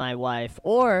be with my wife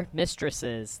or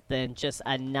mistresses than just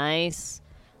a nice,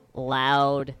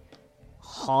 loud,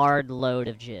 hard load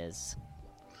of jizz.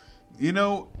 You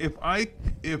know, if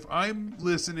I'm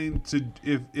listening to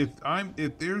if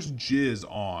there's jizz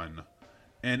on,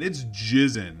 and it's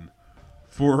jizzing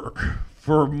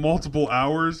for multiple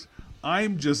hours,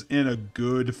 I'm just in a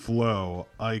good flow.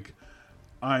 Like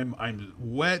I'm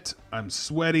wet, I'm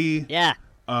sweaty. Yeah.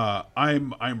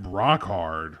 I'm rock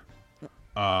hard.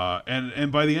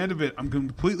 And by the end of it, I'm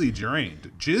completely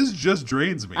drained. Jizz just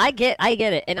drains me. I get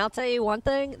it. And I'll tell you one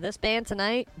thing, this band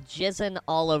tonight, jizzing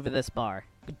all over this bar.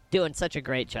 Doing such a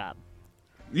great job.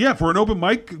 Yeah, for an open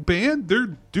mic band,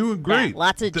 they're doing great. Yeah,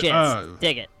 lots of jizz.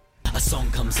 Dig it. A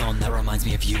song comes on that reminds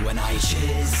me of you, and I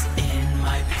jizz in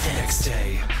my pants. The next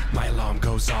day, my alarm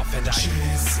goes off and I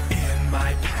jizz in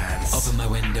my pants. Open my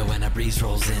window and a breeze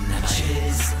rolls in and I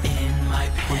jizz in my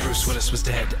pants. When Bruce Willis was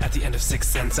dead at the end of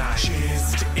Sixth Sense, I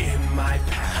jizzed in my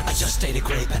pants. I just ate a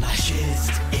grape and I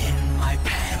jizzed in my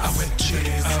pants. I went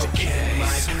jizzed in my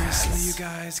pants. Seriously, you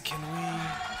guys, can we?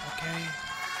 Okay.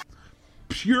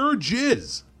 Pure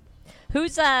jizz.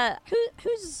 Who's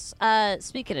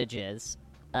speaking of jizz,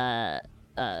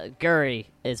 Gurry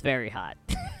is very hot.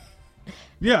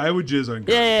 Yeah, I would jizz on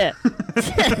Gurry. Yeah.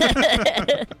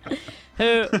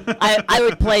 Who I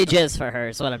would play jizz for her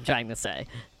is what I'm trying to say.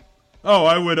 Oh,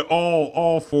 I would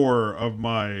all four of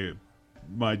my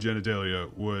genitalia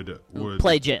would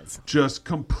play jizz.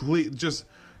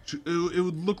 It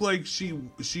would look like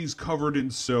she's covered in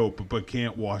soap but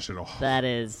can't wash it off. That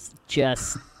is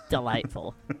just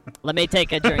delightful. Let me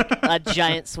take a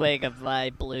giant swig of my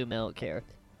blue milk here.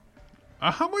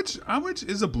 How much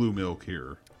is a blue milk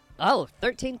here? Oh,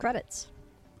 13 credits.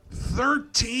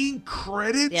 13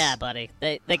 credits? Yeah, buddy.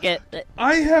 They get.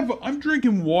 I'm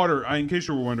drinking water. In case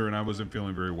you were wondering, I wasn't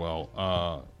feeling very well.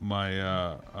 I'm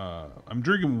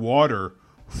drinking water.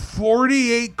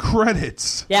 48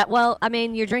 credits. Yeah, well, I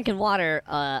mean, you're drinking water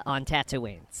on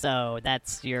Tatooine, so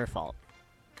that's your fault.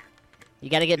 You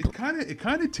gotta get. It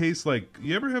kind of tastes like.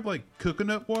 You ever have like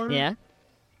coconut water? Yeah.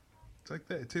 It's like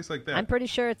that. It tastes like that. I'm pretty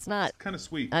sure it's not. It's kind of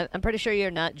sweet. I'm pretty sure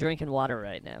you're not drinking water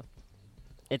right now.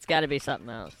 It's got to be something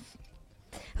else.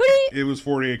 Who do you? It was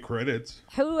 48 credits.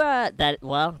 Who? That.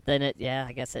 Well, then it. Yeah,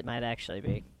 I guess it might actually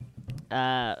be.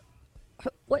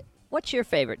 What's your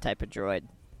favorite type of droid?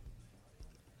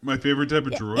 My favorite type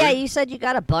of droid? Yeah, you said you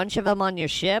got a bunch of them on your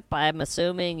ship. I'm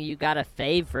assuming you got a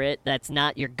favorite that's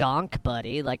not your gonk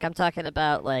buddy. Like, I'm talking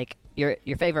about, like, your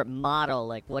favorite model.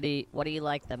 Like, what do you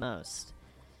like the most?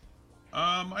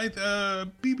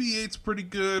 BB-8's pretty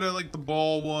good. I like the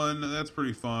ball one. That's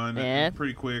pretty fun. Yeah.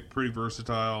 Pretty quick, pretty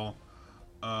versatile.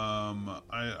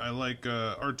 I like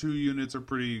R2 units are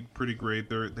pretty great.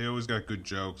 They always got good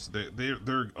jokes.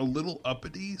 They're a little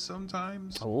uppity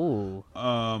sometimes. Oh.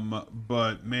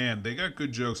 But man, they got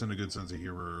good jokes and a good sense of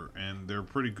humor, and they're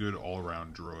pretty good all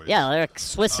around droids. Yeah, they're like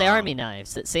Swiss Army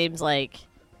knives. It seems like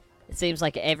it seems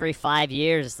like every 5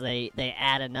 years they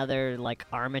add another like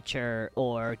armature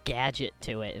or gadget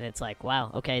to it, and it's like,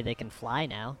 wow, okay, they can fly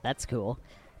now. That's cool.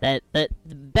 That the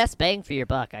best bang for your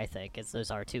buck, I think, is those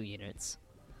R2 units.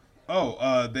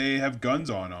 Oh, they have guns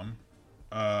on them.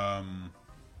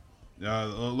 It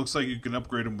looks like you can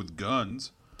upgrade them with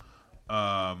guns.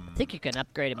 I think you can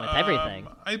upgrade them with everything.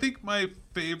 I think my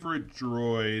favorite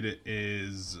droid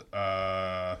is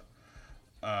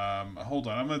hold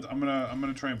on, I'm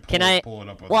gonna try and pull it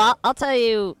up. Well, I'll tell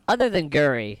you. Other than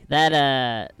Guri,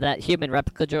 that human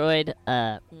replica droid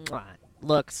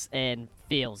looks and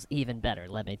feels even better.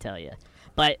 Let me tell you.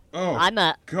 But I'm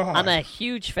a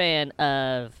huge fan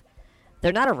of.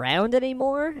 They're not around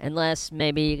anymore, unless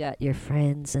maybe you got your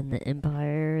friends in the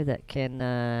Empire that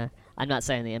can. I'm not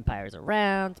saying the Empire's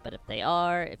around, but if they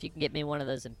are, if you can get me one of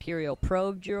those Imperial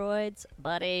probe droids,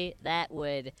 buddy, that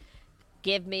would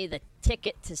give me the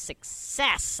ticket to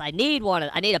success. I need one.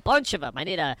 I need a bunch of them. I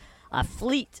need a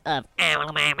fleet of.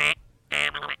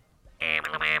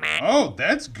 Oh,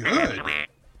 that's good.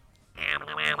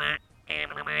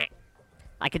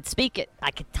 I can speak it.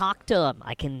 I can talk to them.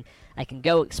 I can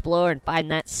go explore and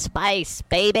find that spice,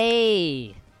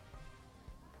 baby.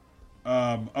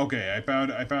 Okay, I found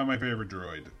my favorite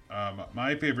droid.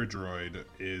 My favorite droid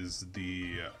is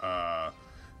the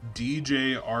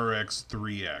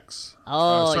DJRX3X.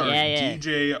 Oh, sorry, yeah.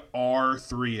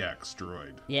 DJR3X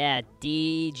droid. Yeah,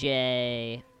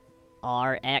 DJRX3.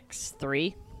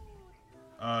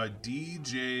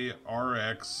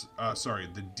 DJRX. Sorry,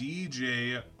 the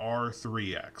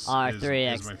DJR3X.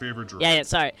 R3X is my favorite droid. Yeah.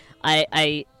 Sorry,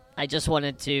 I just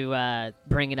wanted to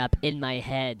bring it up in my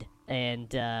head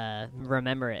and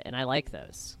remember it, and I like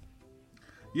those.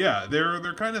 Yeah,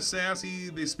 they're kind of sassy.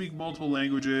 They speak multiple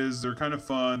languages. They're kind of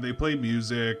fun. They play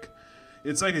music.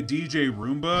 It's like a DJ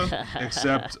Roomba,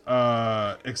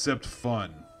 except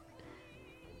fun.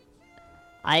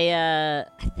 I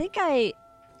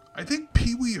think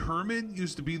Pee Wee Herman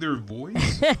used to be their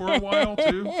voice for a while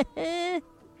too.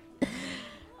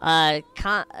 I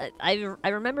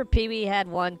remember Pee Wee had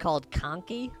one called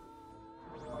Conky.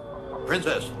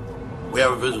 Princess, we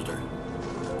have a visitor.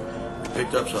 We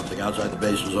picked up something outside the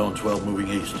base of Zone 12 moving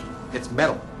east. It's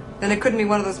metal. Then it couldn't be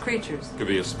one of those creatures. Could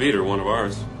be a speeder, one of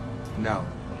ours. No.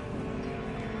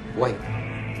 Wait,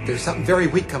 there's something very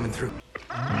weak coming through.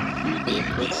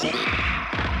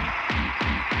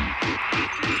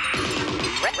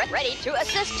 Ready to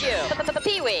assist you,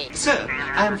 Pee-wee. Sir,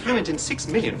 I am fluent in 6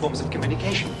 million forms of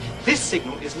communication. This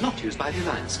signal is not used by the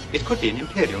Alliance. It could be an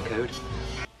Imperial code.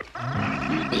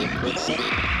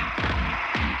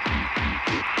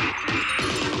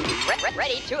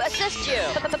 Ready to assist you,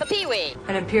 Pee-wee.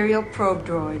 An Imperial probe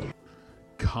droid.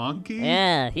 Conky?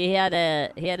 Yeah, he had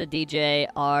a DJ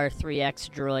R3X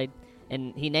droid,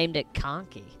 and he named it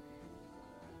Conky.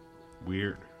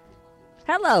 Weird.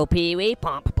 Hello, Pee-wee.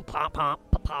 Pomp, pomp, pomp,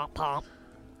 pomp, pomp.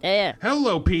 Yeah.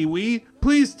 Hello, Pee-wee.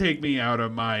 Please take me out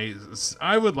of my.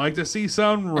 I would like to see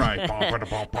sunrise.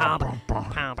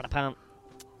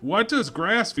 What does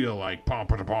grass feel like?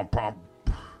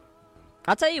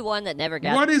 I'll tell you one that never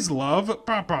got. What is love?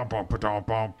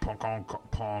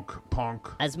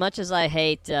 As much as I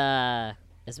hate, not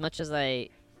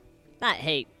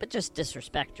hate, but just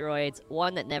disrespect droids,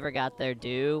 one that never got their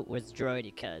due was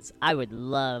Droidicas. I would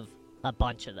love a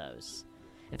bunch of those.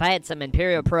 If I had some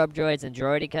Imperial probe droids and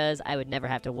Droidicas, I would never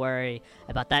have to worry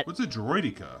about that. What's a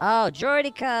Droidica? Oh,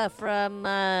 Droidica from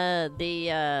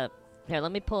here,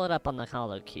 let me pull it up on the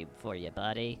holo cube for you,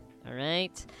 buddy. All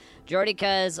right.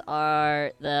 Droidicas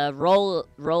are the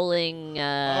rolling.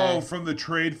 From the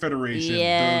Trade Federation.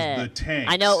 Yeah. The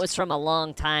tanks. I know it was from a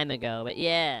long time ago, but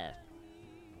yeah.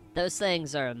 Those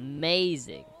things are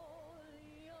amazing.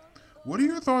 What are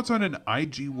your thoughts on an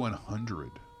IG-100?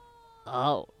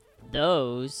 Oh,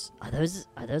 those are those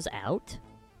out?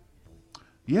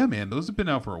 Yeah, man, those have been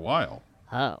out for a while.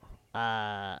 I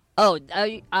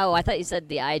thought you said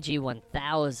the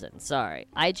IG-1000. Sorry,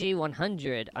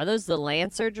 IG-100. Are those the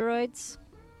Lancer droids,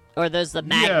 or are those the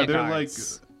Magna Yeah, they're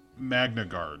Guards? like Magna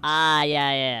Guards.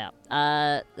 Yeah.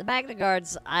 The Magna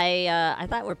Guards, I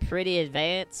thought were pretty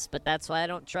advanced, but that's why I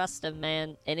don't trust them,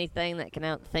 man. Anything that can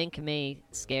outthink me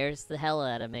scares the hell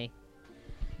out of me.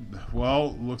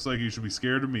 Well, looks like you should be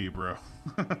scared of me, bro.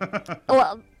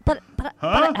 Well, but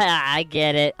I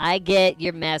get it. I get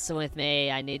you're messing with me.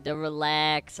 I need to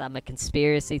relax. I'm a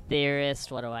conspiracy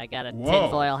theorist. What do I got, a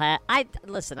tinfoil hat?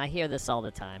 Listen, I hear this all the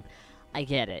time. I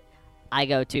get it. I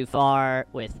go too far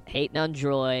with hating on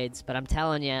droids, but I'm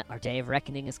telling you, our day of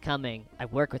reckoning is coming. I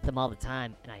work with them all the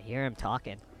time, and I hear them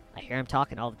talking. I hear them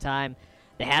talking all the time.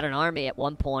 They had an army at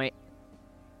one point.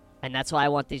 And that's why I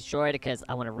want these droidicas.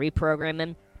 I want to reprogram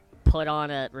them, put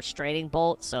on a restraining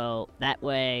bolt, so that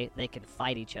way they can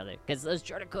fight each other. Because those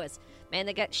droidicas, man,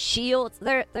 they got shields.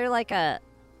 They're like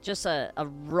just a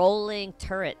rolling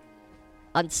turret.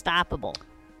 Unstoppable.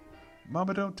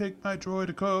 Mama, don't take my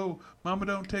droidico. Mama,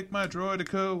 don't take my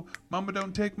droidico. Mama,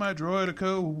 don't take my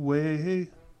droidico away.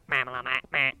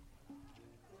 Okay.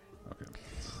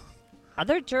 Are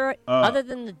there other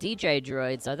than the DJ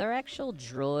droids, are there actual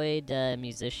droid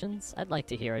musicians? I'd like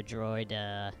to hear a droid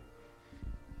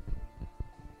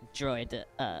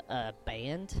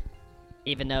band,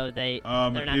 even though they're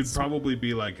not. It'd probably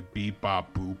be like beep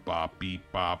bop boop bop beep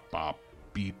bop bop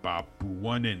beep bop boo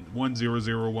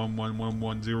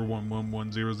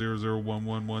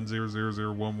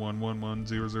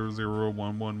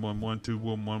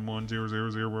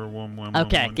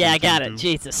Okay, yeah, I got it.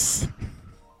 Jesus.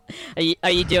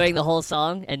 Are you doing the whole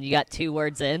song and you got 2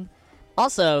 words in?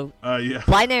 Also, yeah.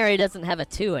 Binary doesn't have a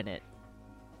 2 in it.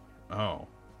 Oh,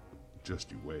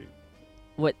 just you wait.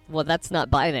 What? Well, that's not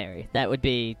binary. That would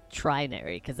be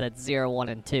trinary because that's 0, 1,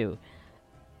 and 2.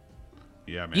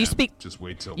 Yeah, man. Just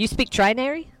wait till. You speak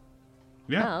trinary?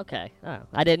 Yeah. Oh, okay. Oh,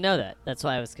 I didn't know that. That's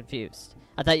why I was confused.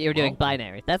 I thought you were doing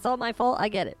binary. That's all my fault. I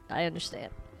get it. I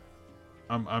understand.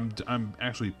 I'm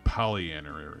actually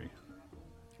polyanarary.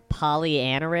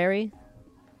 Polyanarary?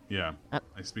 Yeah, I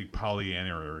speak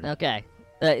polyanarary. Okay.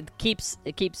 It keeps.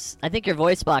 I think your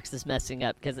voice box is messing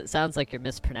up because it sounds like you're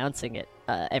mispronouncing it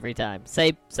every time.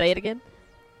 Say it again.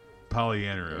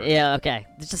 Polyanarary. Yeah. Okay.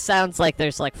 It just sounds like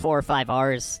there's like 4 or 5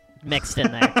 R's mixed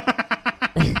in there.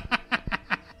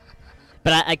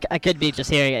 But I could be just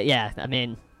hearing it. Yeah. I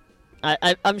mean,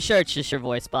 I'm sure it's just your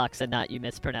voice box and not you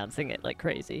mispronouncing it like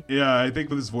crazy. Yeah, I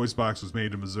think this voice box was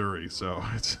made in Missouri, so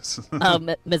it's just.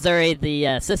 Missouri,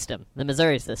 the system, the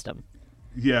Missouri system.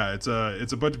 Yeah, it's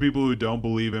a bunch of people who don't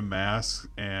believe in masks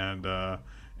and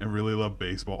really love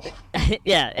baseball.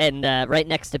 Yeah, and right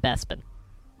next to Bespin.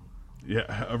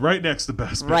 Yeah, right next to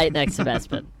Bespin. Right next to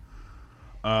Bespin.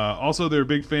 Also, they're a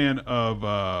big fan of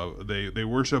they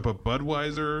worship a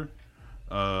Budweiser,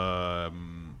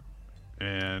 and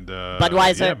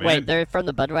Budweiser. Yeah, wait, they're from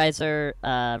the Budweiser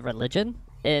religion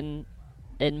in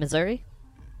Missouri.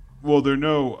 Well, they're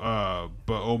no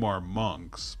Omar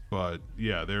monks, but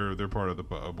yeah, they're part of the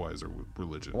Budweiser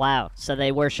religion. Wow, so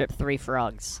they worship 3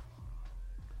 frogs.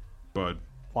 Bud,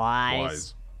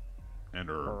 Wise, and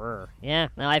Yeah,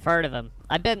 no, I've heard of them.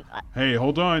 Hey,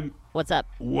 hold on. What's up?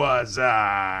 What's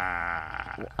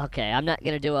up? Okay, I'm not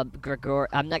gonna do a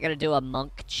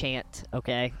monk chant.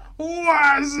 Okay.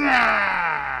 What's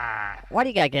up? Why do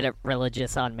you gotta get it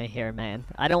religious on me here, man?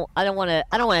 I don't want to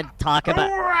talk about.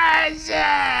 What's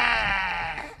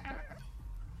up?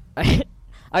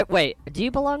 Wait, do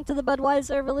you belong to the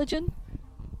Budweiser religion?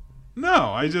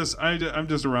 No, I'm just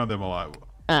around them a lot.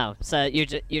 Oh, so you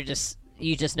just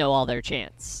know all their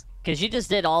chants because you just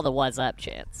did all the "What's up"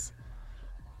 chants.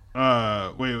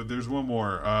 Wait, there's one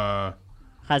more.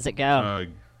 How's it go?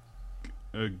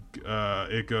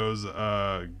 It goes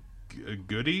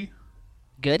goody.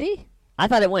 Goody? I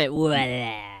thought it went.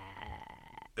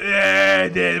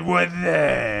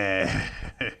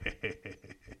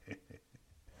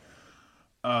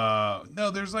 No,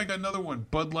 there's like another one.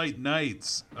 Bud Light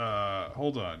Nights.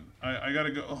 Hold on. I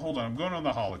gotta go. Hold on. I'm going on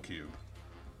the Holocube.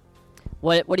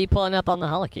 What are you pulling up on the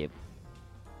Holocube?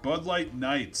 Bud Light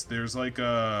Nights. There's like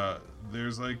a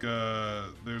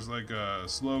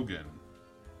slogan.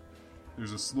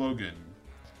 There's a slogan.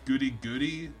 Goody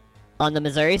goody. On the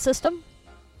Missouri system?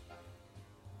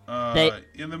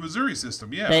 In the Missouri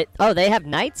system, yeah. They have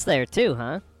nights there too,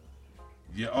 huh?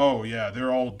 Yeah. Oh, yeah.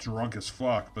 They're all drunk as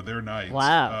fuck, but they're nice.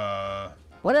 Wow.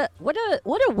 What a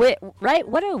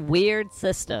weird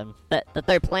system that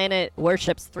their planet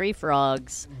worships 3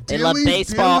 frogs. They love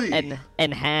baseball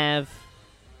and have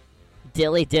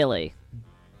dilly dilly.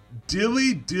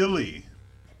 Dilly dilly.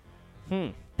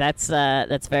 That's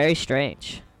very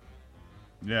strange.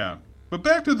 Yeah, but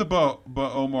back to the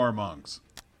Omar monks.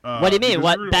 What do you mean?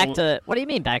 What do you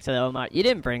mean back to the Omar? You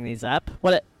didn't bring these up.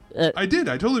 What? I did.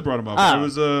 I totally brought them up. Oh. It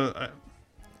was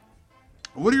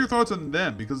what are your thoughts on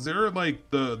them? Because they're like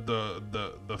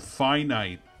the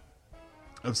finite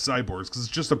of cyborgs, because it's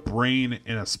just a brain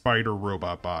in a spider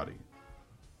robot body.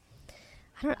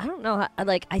 I don't know.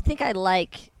 I think I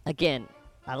like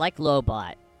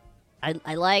Lobot.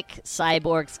 I like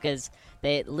cyborgs because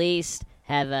they at least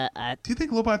have a. Do you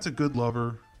think Lobot's a good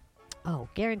lover? Oh,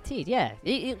 guaranteed. Yeah,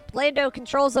 Lando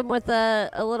controls them with a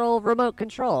little remote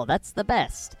control. That's the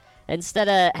best. Instead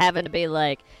of having to be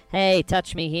like, hey,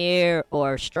 touch me here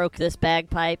or stroke this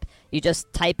bagpipe, you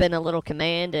just type in a little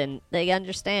command and they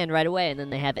understand right away, and then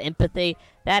they have empathy.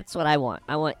 That's what I want.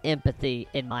 I want empathy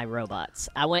in my robots.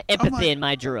 I want empathy in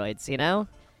my droids, you know?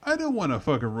 I don't want a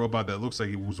fucking robot that looks like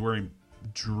he was wearing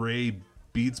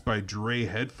Beats by Dre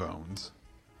headphones.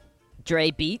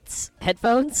 Dre Beats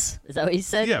headphones? Is that what you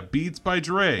said? Yeah, Beats by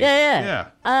Dre. Yeah.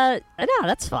 No,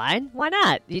 that's fine. Why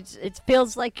not? It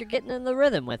feels like you're getting in the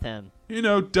rhythm with him. You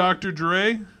know, Dr.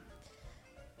 Dre.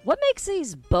 What makes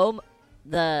these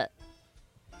the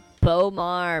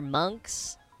Bomar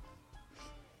monks?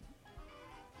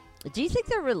 Do you think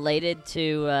they're related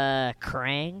to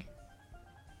Krang?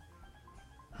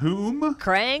 Whom?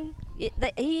 Krang?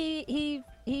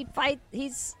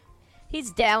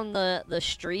 He's down the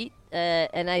street,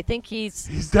 and I think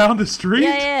he's down the street?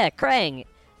 Yeah, Krang.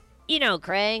 You know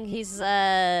Krang. He's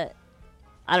I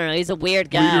don't know. He's a weird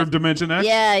guy. Leader of Dimension X?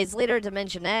 Yeah, he's leader of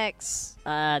Dimension X.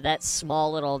 That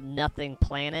small little nothing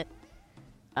planet.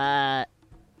 And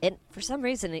for some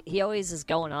reason, he always is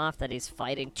going off that he's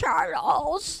fighting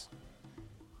turtles.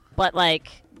 But like,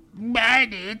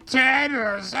 mighty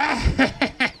turtles.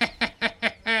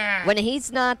 When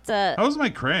he's not. How was my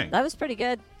Krang? That was pretty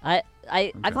good.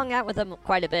 I've hung out with him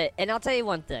quite a bit, and I'll tell you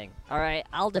one thing. All right,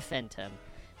 I'll defend him.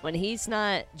 When he's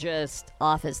not just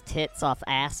off his tits off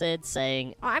acid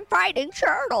saying, I'm fighting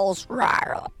turtles,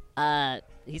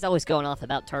 he's always going off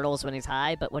about turtles when he's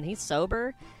high, but when he's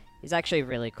sober, he's actually a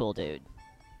really cool dude.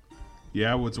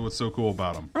 Yeah, what's so cool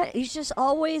about him? He's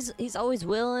always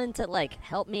willing to, like,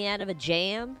 help me out of a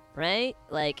jam, right?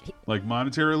 Like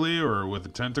monetarily or with a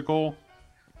tentacle?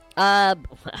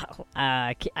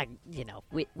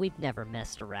 We've never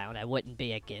messed around. I wouldn't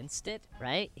be against it,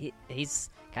 right?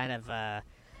 He's kind of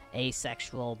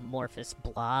asexual amorphous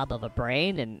blob of a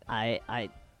brain, and I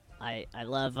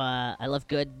love my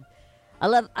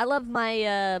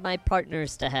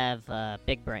partners to have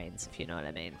big brains, if you know what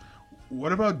I mean.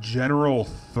 What about General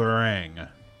Thrang?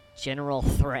 General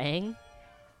Thrang?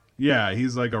 Yeah,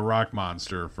 he's like a rock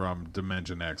monster from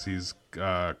Dimension X. He's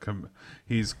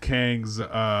Kang's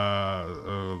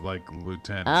like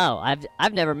lieutenant. Oh,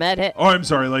 I've never met him. Oh, I'm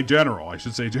sorry, like general. I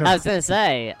should say general. I was gonna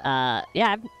say,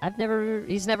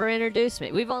 he's never introduced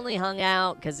me. We've only hung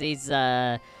out because he's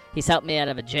helped me out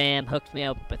of a jam, hooked me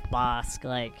up with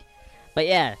Bosk, but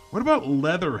yeah. What about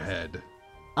Leatherhead?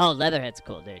 Oh, Leatherhead's a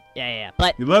cool dude. Yeah.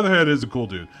 But Leatherhead is a cool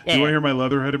dude. Yeah, you want to hear my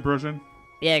Leatherhead impression?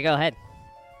 Yeah, go ahead.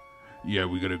 Yeah,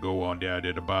 we gotta go on down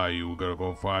there to bayou. We gotta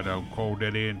go find out Cold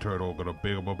Daddy and Turtle. Gonna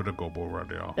pick him up in the go-bo right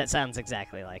now. That sounds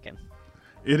exactly like him.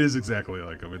 It is exactly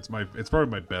like him. It's probably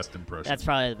my best impression. That's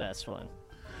probably the best one.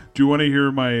 Do you want to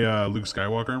hear my Luke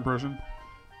Skywalker impression?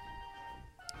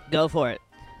 Go for it.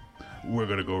 We're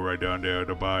gonna go right down there to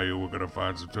the bayou. We're gonna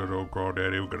find some Turtle and Cold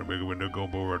Daddy. We're gonna make him in the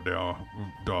go-bo right now.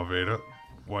 Darth Vader,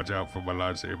 watch out for my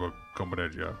lightsaber coming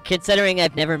at you. Considering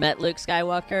I've never met Luke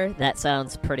Skywalker, that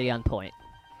sounds pretty on point.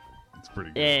 It's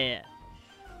pretty good. Yeah.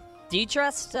 Do you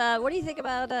trust, what do you think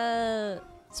about,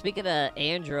 speaking of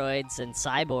androids and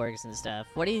cyborgs and stuff,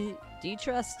 do you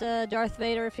trust, Darth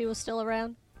Vader if he was still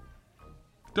around?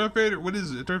 Darth Vader, what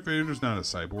is it? Darth Vader's not a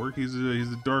cyborg. He's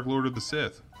the Dark Lord of the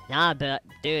Sith. Nah, but,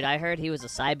 dude, I heard he was a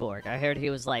cyborg. I heard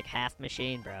he was, like, half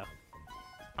machine, bro.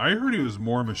 I heard he was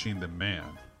more machine than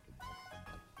man.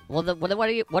 Well, what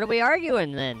are we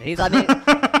arguing then? You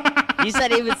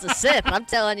said he was a Sith. I'm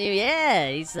telling you,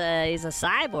 yeah, he's a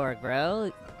cyborg,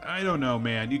 bro. I don't know,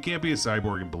 man. You can't be a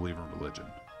cyborg and believe in religion.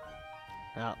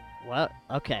 Oh, what?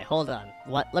 Okay, hold on.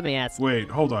 What? Let me ask. Wait,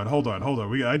 hold on.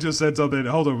 I just said something.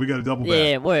 Hold on, we got to double back.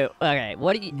 Yeah, wait. Okay,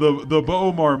 what do you? The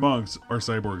Bo'omar monks are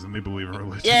cyborgs and they believe in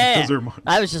religion. Yeah,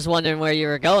 I was just wondering where you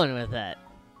were going with that.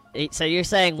 So you're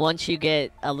saying once you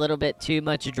get a little bit too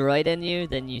much droid in you,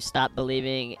 then you stop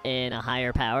believing in a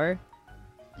higher power?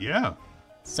 Yeah.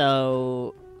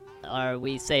 So, are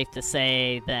we safe to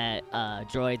say that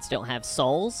droids don't have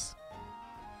souls?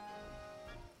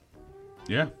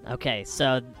 Yeah. Okay,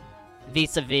 so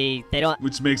vis-a-vis, they don't...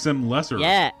 Which makes them lesser.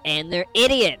 Yeah, and they're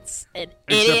idiots.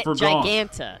 Idiot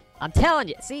Giganta. I'm telling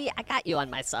you. See, I got you on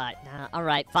my side. All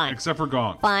right, fine. Except for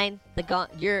Gonk. Fine.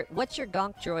 What's your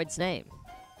Gonk droid's name?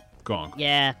 Gonk.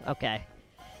 Yeah, okay.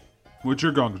 What's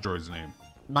your Gonk droid's name?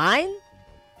 Mine?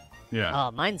 Yeah.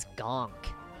 Oh, mine's Gonk.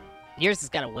 Yours has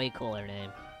got a way cooler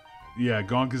name. Yeah,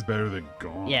 Gonk is better than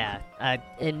Gonk. Yeah, and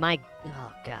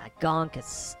oh god, Gonk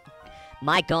is...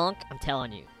 My Gonk, I'm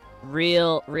telling you,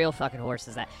 real fucking horse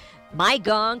is that. My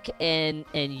Gonk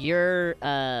and your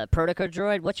protocol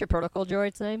droid, what's your protocol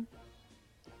droid's name?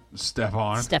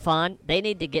 Stefan. They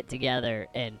need to get together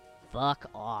and fuck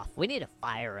off. We need to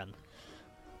fire him.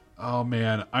 Oh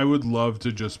man, I would love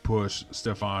to just push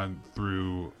Stefan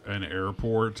through an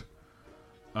airport,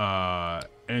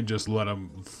 and just let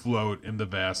him float in the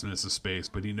vastness of space.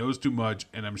 But he knows too much,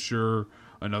 and I'm sure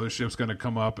another ship's gonna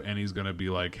come up, and he's gonna be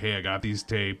like, "Hey, I got these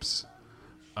tapes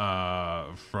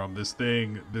from this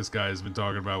thing this guy's been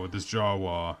talking about with this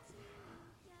Jawa."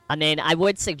 I mean, I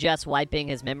would suggest wiping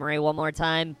his memory one more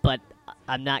time, but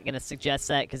I'm not going to suggest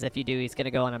that because if you do, he's going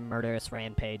to go on a murderous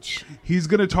rampage. He's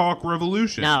going to talk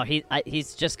revolution. No,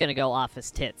 he's just going to go off his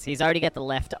tits. He's already got the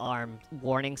left arm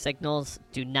warning signals.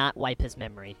 Do not wipe his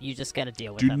memory. You just got to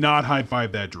deal with him. Do not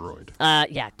high-five that droid.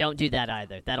 Yeah, don't do that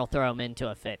either. That'll throw him into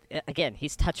a fit. Again,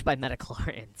 he's touched by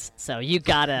metachlorians, so you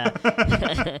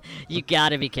gotta you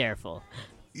gotta be careful.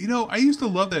 You know, I used to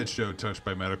love that show, Touched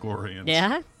by Metachlorians.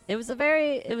 Yeah, it was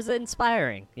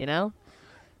inspiring. You know.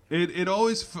 It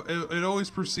always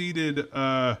preceded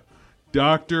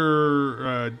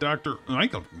Doctor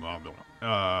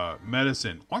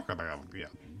Medicine. Yeah.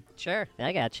 Sure,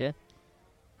 I got you.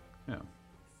 Yeah.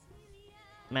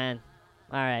 Man,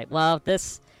 all right. Well, I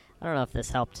don't know if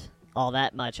this helped all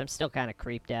that much. I'm still kind of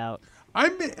creeped out.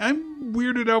 I'm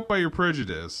weirded out by your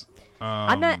prejudice.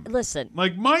 I'm not. Listen.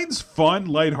 Like mine's fun,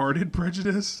 lighthearted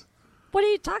prejudice. What are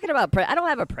you talking about? I don't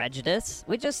have a prejudice.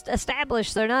 We just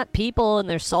established they're not people and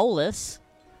they're soulless.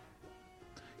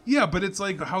 Yeah, but it's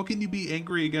like, how can you be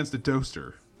angry against a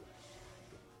toaster?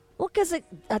 Well, because,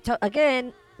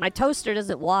 again, my toaster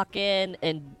doesn't walk in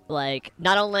and, like,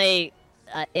 not only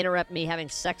interrupt me having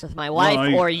sex with my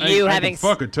wife or you having... I can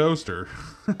fuck a toaster.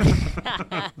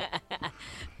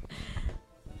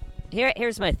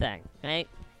 Here's my thing, right?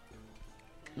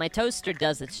 My toaster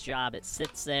does its job. It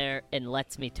sits there and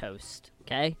lets me toast,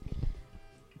 okay?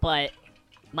 But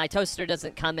my toaster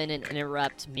doesn't come in and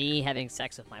interrupt me having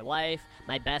sex with my wife,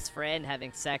 my best friend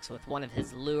having sex with one of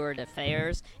his lurid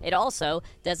affairs. It also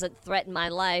doesn't threaten my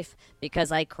life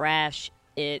because I crash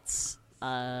its,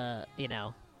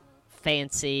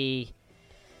 fancy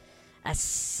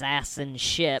assassin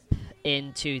ship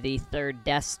into the third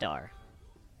Death Star.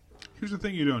 Here's the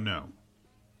thing you don't know.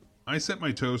 I set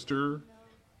my toaster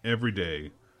every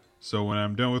day, so when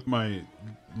I'm done with my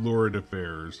lurid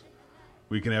affairs,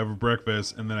 we can have a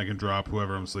breakfast, and then I can drop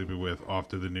whoever I'm sleeping with off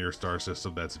to the nearest star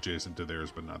system that's adjacent to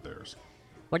theirs, but not theirs.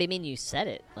 What do you mean you set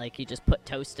it? Like you just put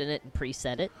toast in it and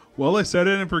preset it? Well, I set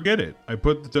it and forget it. I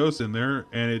put the toast in there,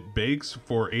 and it bakes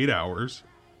for 8 hours.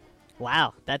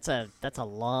 Wow, that's a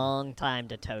long time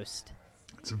to toast.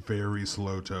 It's a very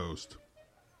slow toast.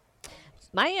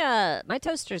 My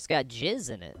toaster's got jizz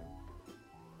in it.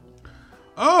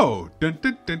 Oh! All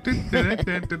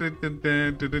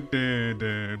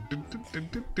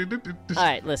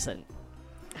right, listen.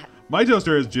 My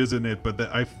toaster has jizz in it, but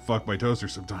I fuck my toaster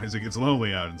sometimes. It gets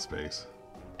lonely out in space.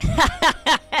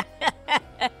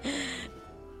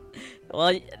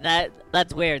 Well,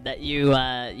 that's weird that you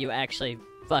actually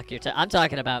fuck your toaster. I'm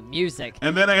talking about music.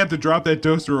 And then I have to drop that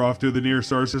toaster off to the nearest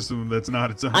star system that's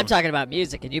not its own. I'm talking about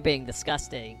music, and you being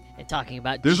disgusting and talking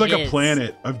about There's jizz. like a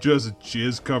planet of just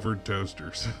jizz-covered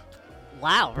toasters.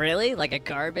 Wow, really? Like a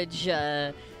garbage,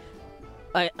 a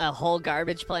whole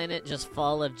garbage planet just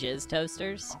full of jizz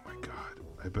toasters? Oh my god.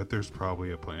 I bet there's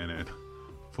probably a planet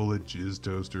full of jizz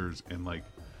toasters and like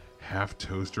half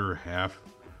toaster, half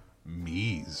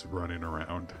me's running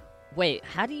around. Wait,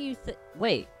 how do you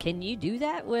wait, can you do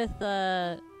that with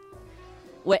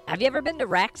wait, have you ever been to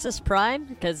Raxus Prime?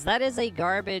 Because that is a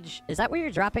garbage. Is that where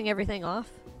you're dropping everything off?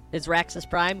 Is Raxus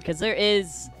Prime? Because there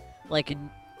is like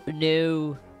a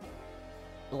new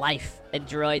life and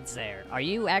droids there. Are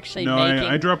you actually making...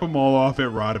 I drop them all off at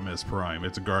Rodimus Prime.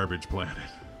 It's a garbage planet.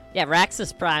 Yeah,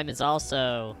 Raxus Prime is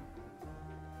also...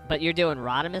 But you're doing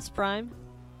Rodimus Prime?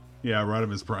 Yeah,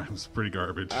 Rodimus Prime's pretty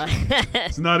garbage.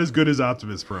 It's not as good as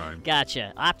Optimus Prime.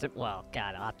 Gotcha. Well,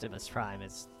 God, Optimus Prime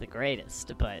is the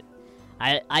greatest, but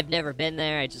I've never been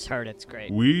there. I just heard it's great.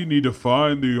 We need to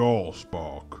find the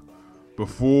Allspark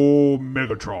before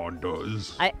Megatron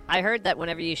does. I heard that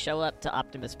whenever you show up to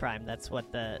Optimus Prime, that's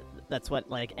what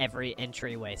like every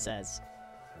entryway says.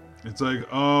 It's like,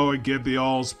 oh, I get the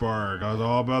Allspark. I was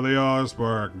all about the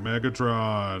Allspark.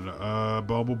 Megatron,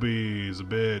 Bumblebee's a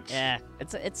bitch. Yeah,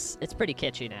 it's pretty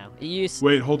kitschy now.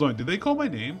 Wait, hold on. Did they call my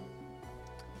name?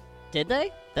 Did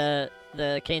they?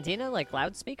 The cantina, like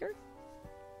loudspeaker?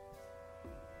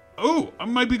 Oh, I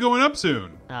might be going up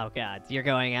soon. Oh God, you're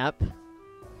going up?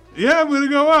 Yeah, I'm gonna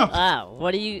go up. Oh,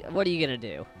 what are you gonna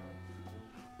do?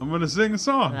 I'm gonna sing a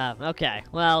song. Oh, okay.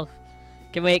 Well,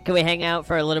 can we hang out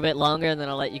for a little bit longer, and then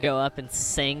I'll let you go up and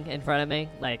sing in front of me?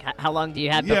 Like, how long do you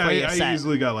have before your set? I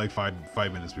usually got like five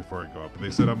minutes before I go up.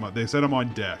 They said I'm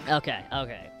on deck. Okay.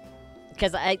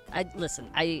 Because I listen.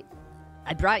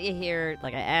 I brought you here,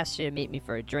 like I asked you to meet me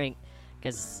for a drink,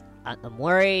 because I'm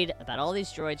worried about all these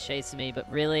droids chasing me,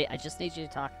 but really, I just need you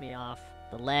to talk me off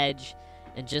the ledge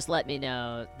and just let me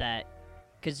know that,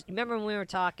 because remember when we were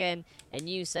talking and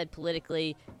you said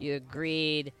politically you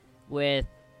agreed with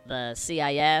the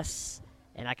CIS,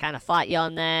 and I kind of fought you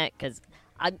on that, because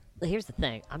here's the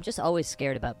thing, I'm just always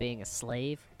scared about being a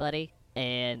slave, buddy,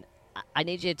 and I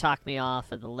need you to talk me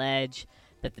off of the ledge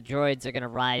that the droids are going to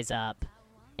rise up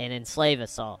and enslave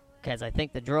us all, because I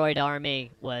think the droid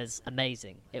army was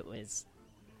amazing. It was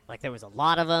like there was a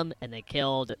lot of them, and they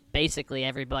killed basically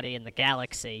everybody in the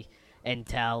galaxy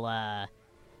until,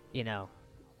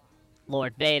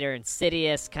 Lord Vader and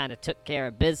Sidious kind of took care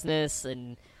of business,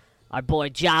 and our boy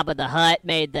Jabba the Hutt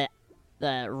made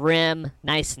the rim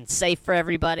nice and safe for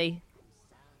everybody.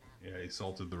 Yeah, he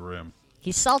salted the rim.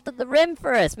 He salted the rim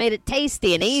for us, made it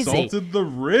tasty and easy. Salted the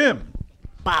rim.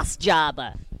 Boss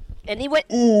Jabba. And he went...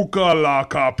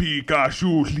 Ooka-laka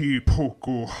Pikachu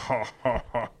poku.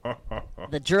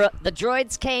 The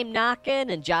droids came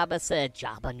knocking, and Jabba said,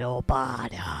 Jabba no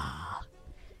bada.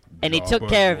 And he took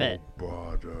care of it.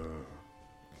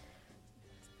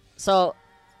 So,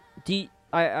 can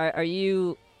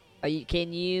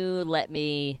you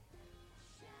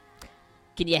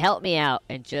help me out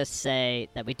and just say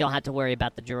that we don't have to worry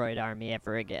about the droid army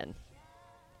ever again?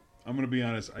 I'm going to be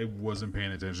honest, I wasn't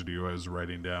paying attention to you. I was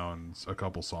writing down a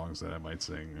couple songs that I might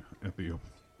sing at you.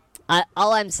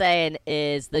 All I'm saying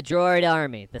is the droid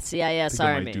army, the CIS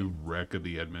I army. might do Wreck of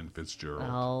the Edmund Fitzgerald.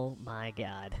 Oh, my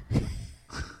God.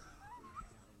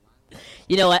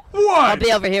 You know what? What? I'll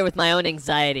be over here with my own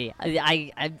anxiety.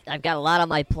 I've got a lot on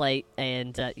my plate,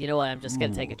 and you know what? I'm just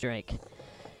going to take a drink.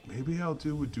 Maybe I'll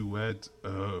do a duet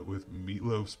with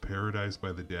Meatloaf's Paradise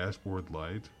by the Dashboard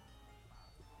Light.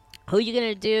 Who you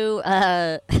gonna do?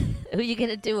 Who you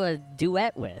gonna do a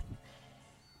duet with?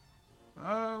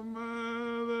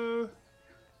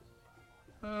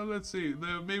 Let's see.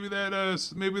 Maybe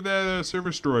that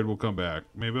service droid will come back.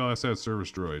 Maybe I'll ask that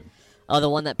service droid. Oh, the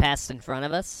one that passed in front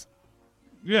of us?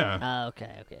 Yeah. Oh,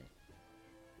 okay.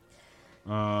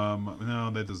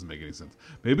 No, that doesn't make any sense.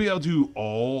 Maybe I'll do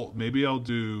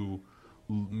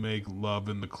Make Love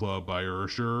in the Club by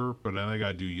Ursher, but then I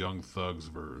gotta do Young Thug's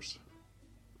verse.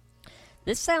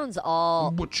 This sounds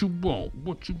all... What you want,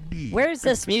 what you need. Where is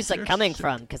this music coming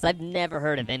from? Because I've never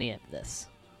heard of any of this.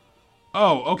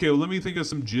 Oh, okay, well, let me think of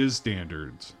some jizz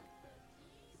standards.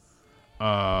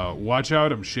 Watch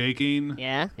Out, I'm Shaking.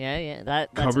 Yeah.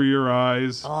 That's Cover Your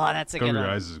Eyes. Oh, that's a good one. Cover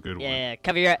Your Eyes is a good one. Yeah,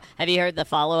 Cover Your... Have you heard the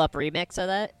follow-up remix of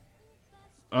that?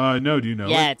 No, do you know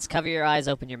Yeah, it? it's Cover Your Eyes,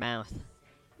 Open Your Mouth.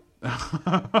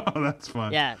 That's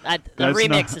fun. Yeah, the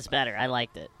remix is better. I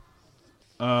liked it.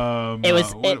 The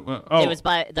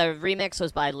remix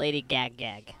was by Lady Gag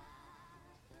Gag.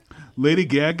 Lady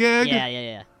Gag Gag?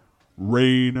 Yeah.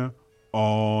 Rain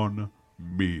on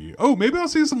Me. Oh, maybe I'll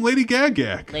see some Lady Gag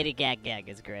Gag. Lady Gag Gag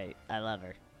is great. I love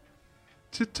her.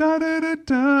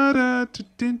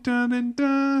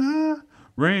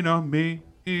 Rain on me,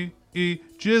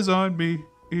 jizz on me,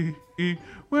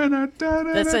 when I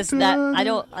This is not. I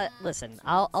don't listen.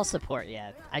 I'll support you.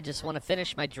 I just want to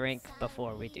finish my drink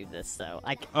before we do this. So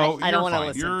I don't want to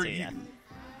listen to you.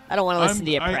 I don't want to listen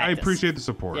to you practice. I appreciate the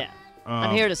support. Yeah,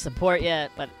 I'm here to support you,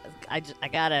 but I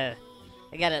gotta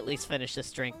at least finish this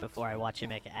drink before I watch you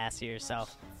make an ass of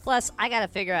yourself. Plus, I gotta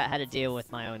figure out how to deal with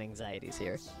my own anxieties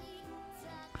here.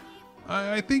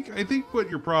 I think what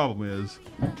your problem is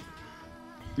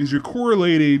you're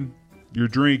correlating your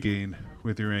drinking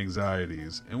with your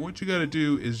anxieties, and what you got to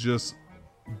do is just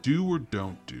do or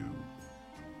don't do.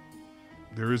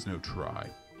 There is no try.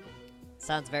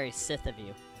 Sounds very Sith of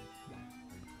you.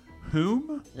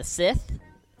 Whom? The Sith?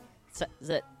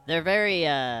 They're very,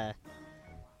 they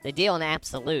deal in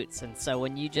absolutes, and so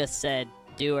when you just said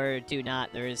do or do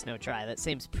not, there is no try, that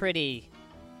seems pretty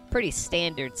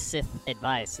standard Sith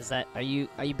advice. Is that, are you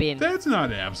being... That's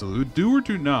not absolute. Do or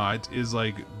do not is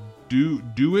like do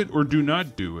it or do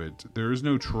not do it. There is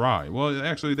no try. Well,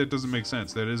 actually, that doesn't make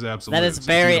sense. That is absolute. That is It's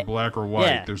very... either black or white.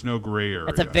 Yeah. There's no gray area.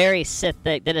 That's a very Sith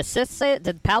thing. Did a Sith say it?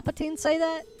 Did Palpatine say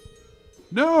that?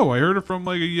 No, I heard it from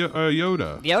like a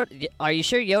Yoda. Yoda. Are you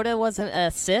sure Yoda wasn't a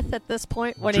Sith at this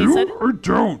point when do he said... or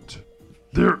don't.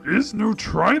 There is no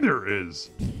try. There is.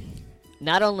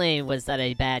 Not only was that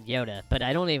a bad Yoda, but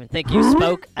I don't even think you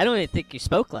spoke... I don't even think you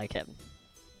spoke like him.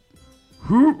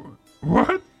 Who?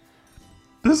 What?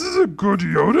 This is a good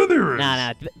Yoda there is.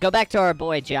 No. Go back to our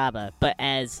boy Jabba, but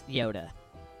as Yoda.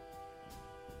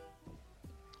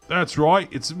 That's right.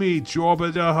 It's me,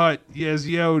 Jabba the Hutt. Yes,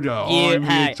 Yoda. I'm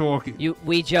here talking.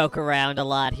 We joke around a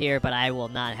lot here, but I will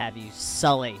not have you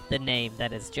sully the name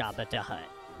that is Jabba the Hutt.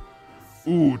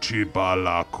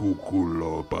 Uchibala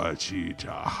kukulo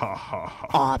bachita. Ha ha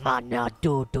ha. Amana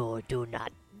do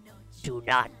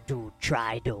not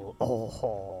try to.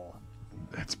 Oh.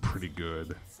 That's pretty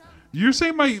good. You're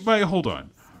saying my hold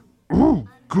on. Ooh,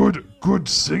 good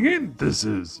singing this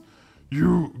is.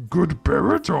 You good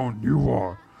baritone you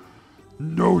are.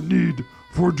 No need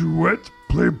for duet.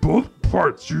 Play both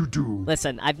parts you do.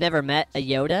 Listen, I've never met a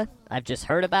Yoda. I've just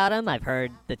heard about him. I've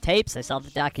heard the tapes. I saw the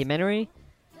documentary.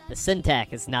 The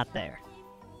syntax is not there.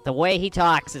 The way he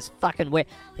talks is fucking weird.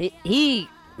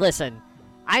 Listen,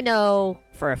 I know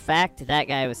for a fact that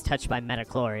guy was touched by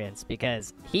metachlorians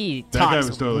because he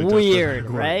talks weird,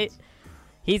 right?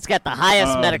 He's got the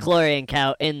highest metachlorian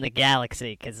count in the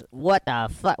galaxy, because what the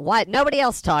fuck? Why? Nobody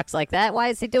else talks like that. Why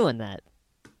is he doing that?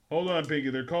 Hold on,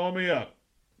 Pinky. They're calling me up.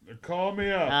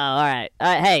 Oh, all right.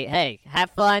 Hey,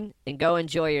 have fun and go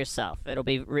enjoy yourself. It'll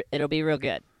be real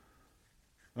good.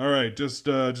 All right, just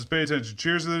pay attention.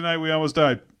 Cheers to the night we almost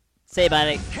died. See you,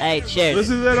 buddy. Hey, cheers.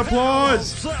 Listen to that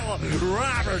applause.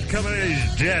 Robert coming in.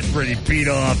 He's desperate. He beat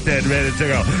off 10 minutes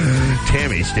ago.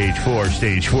 Tammy, stage 4.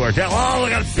 Oh,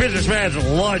 look at businessman's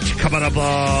lunch coming up.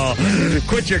 Oh,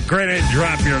 quit your grinning.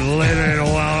 Drop your lid and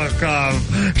welcome,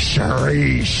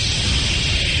 Sharice.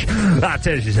 I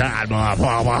tell you she's hot, Mom.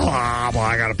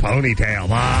 I got a ponytail, Mom.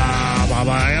 I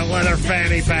got a leather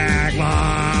fanny pack,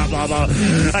 Mom.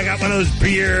 I got one of those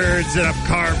beards that I've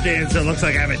carved in so it looks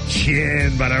like I have a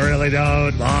chin, but I really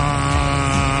don't,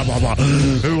 Mom.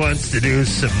 Who wants to do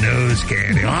some nose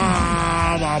candy?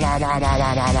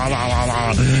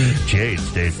 Jade,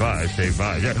 stage 5.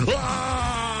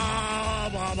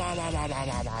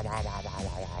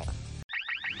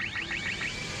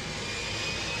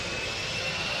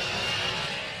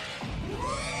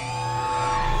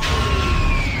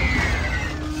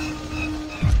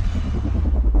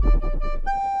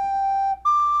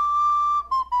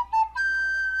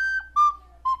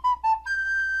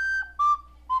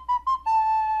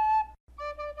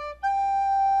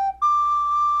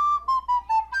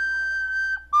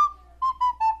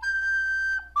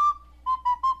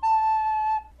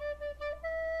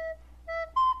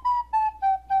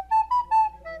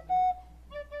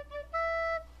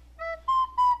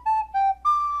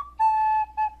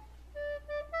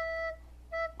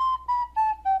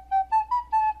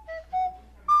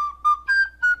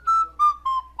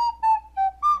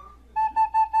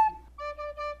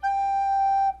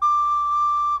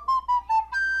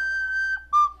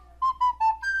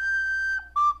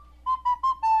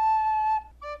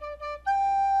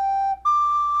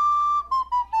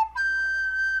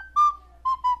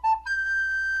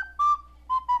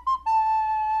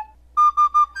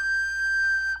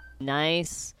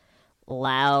 Nice,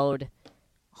 loud,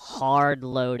 hard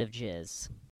load of jizz.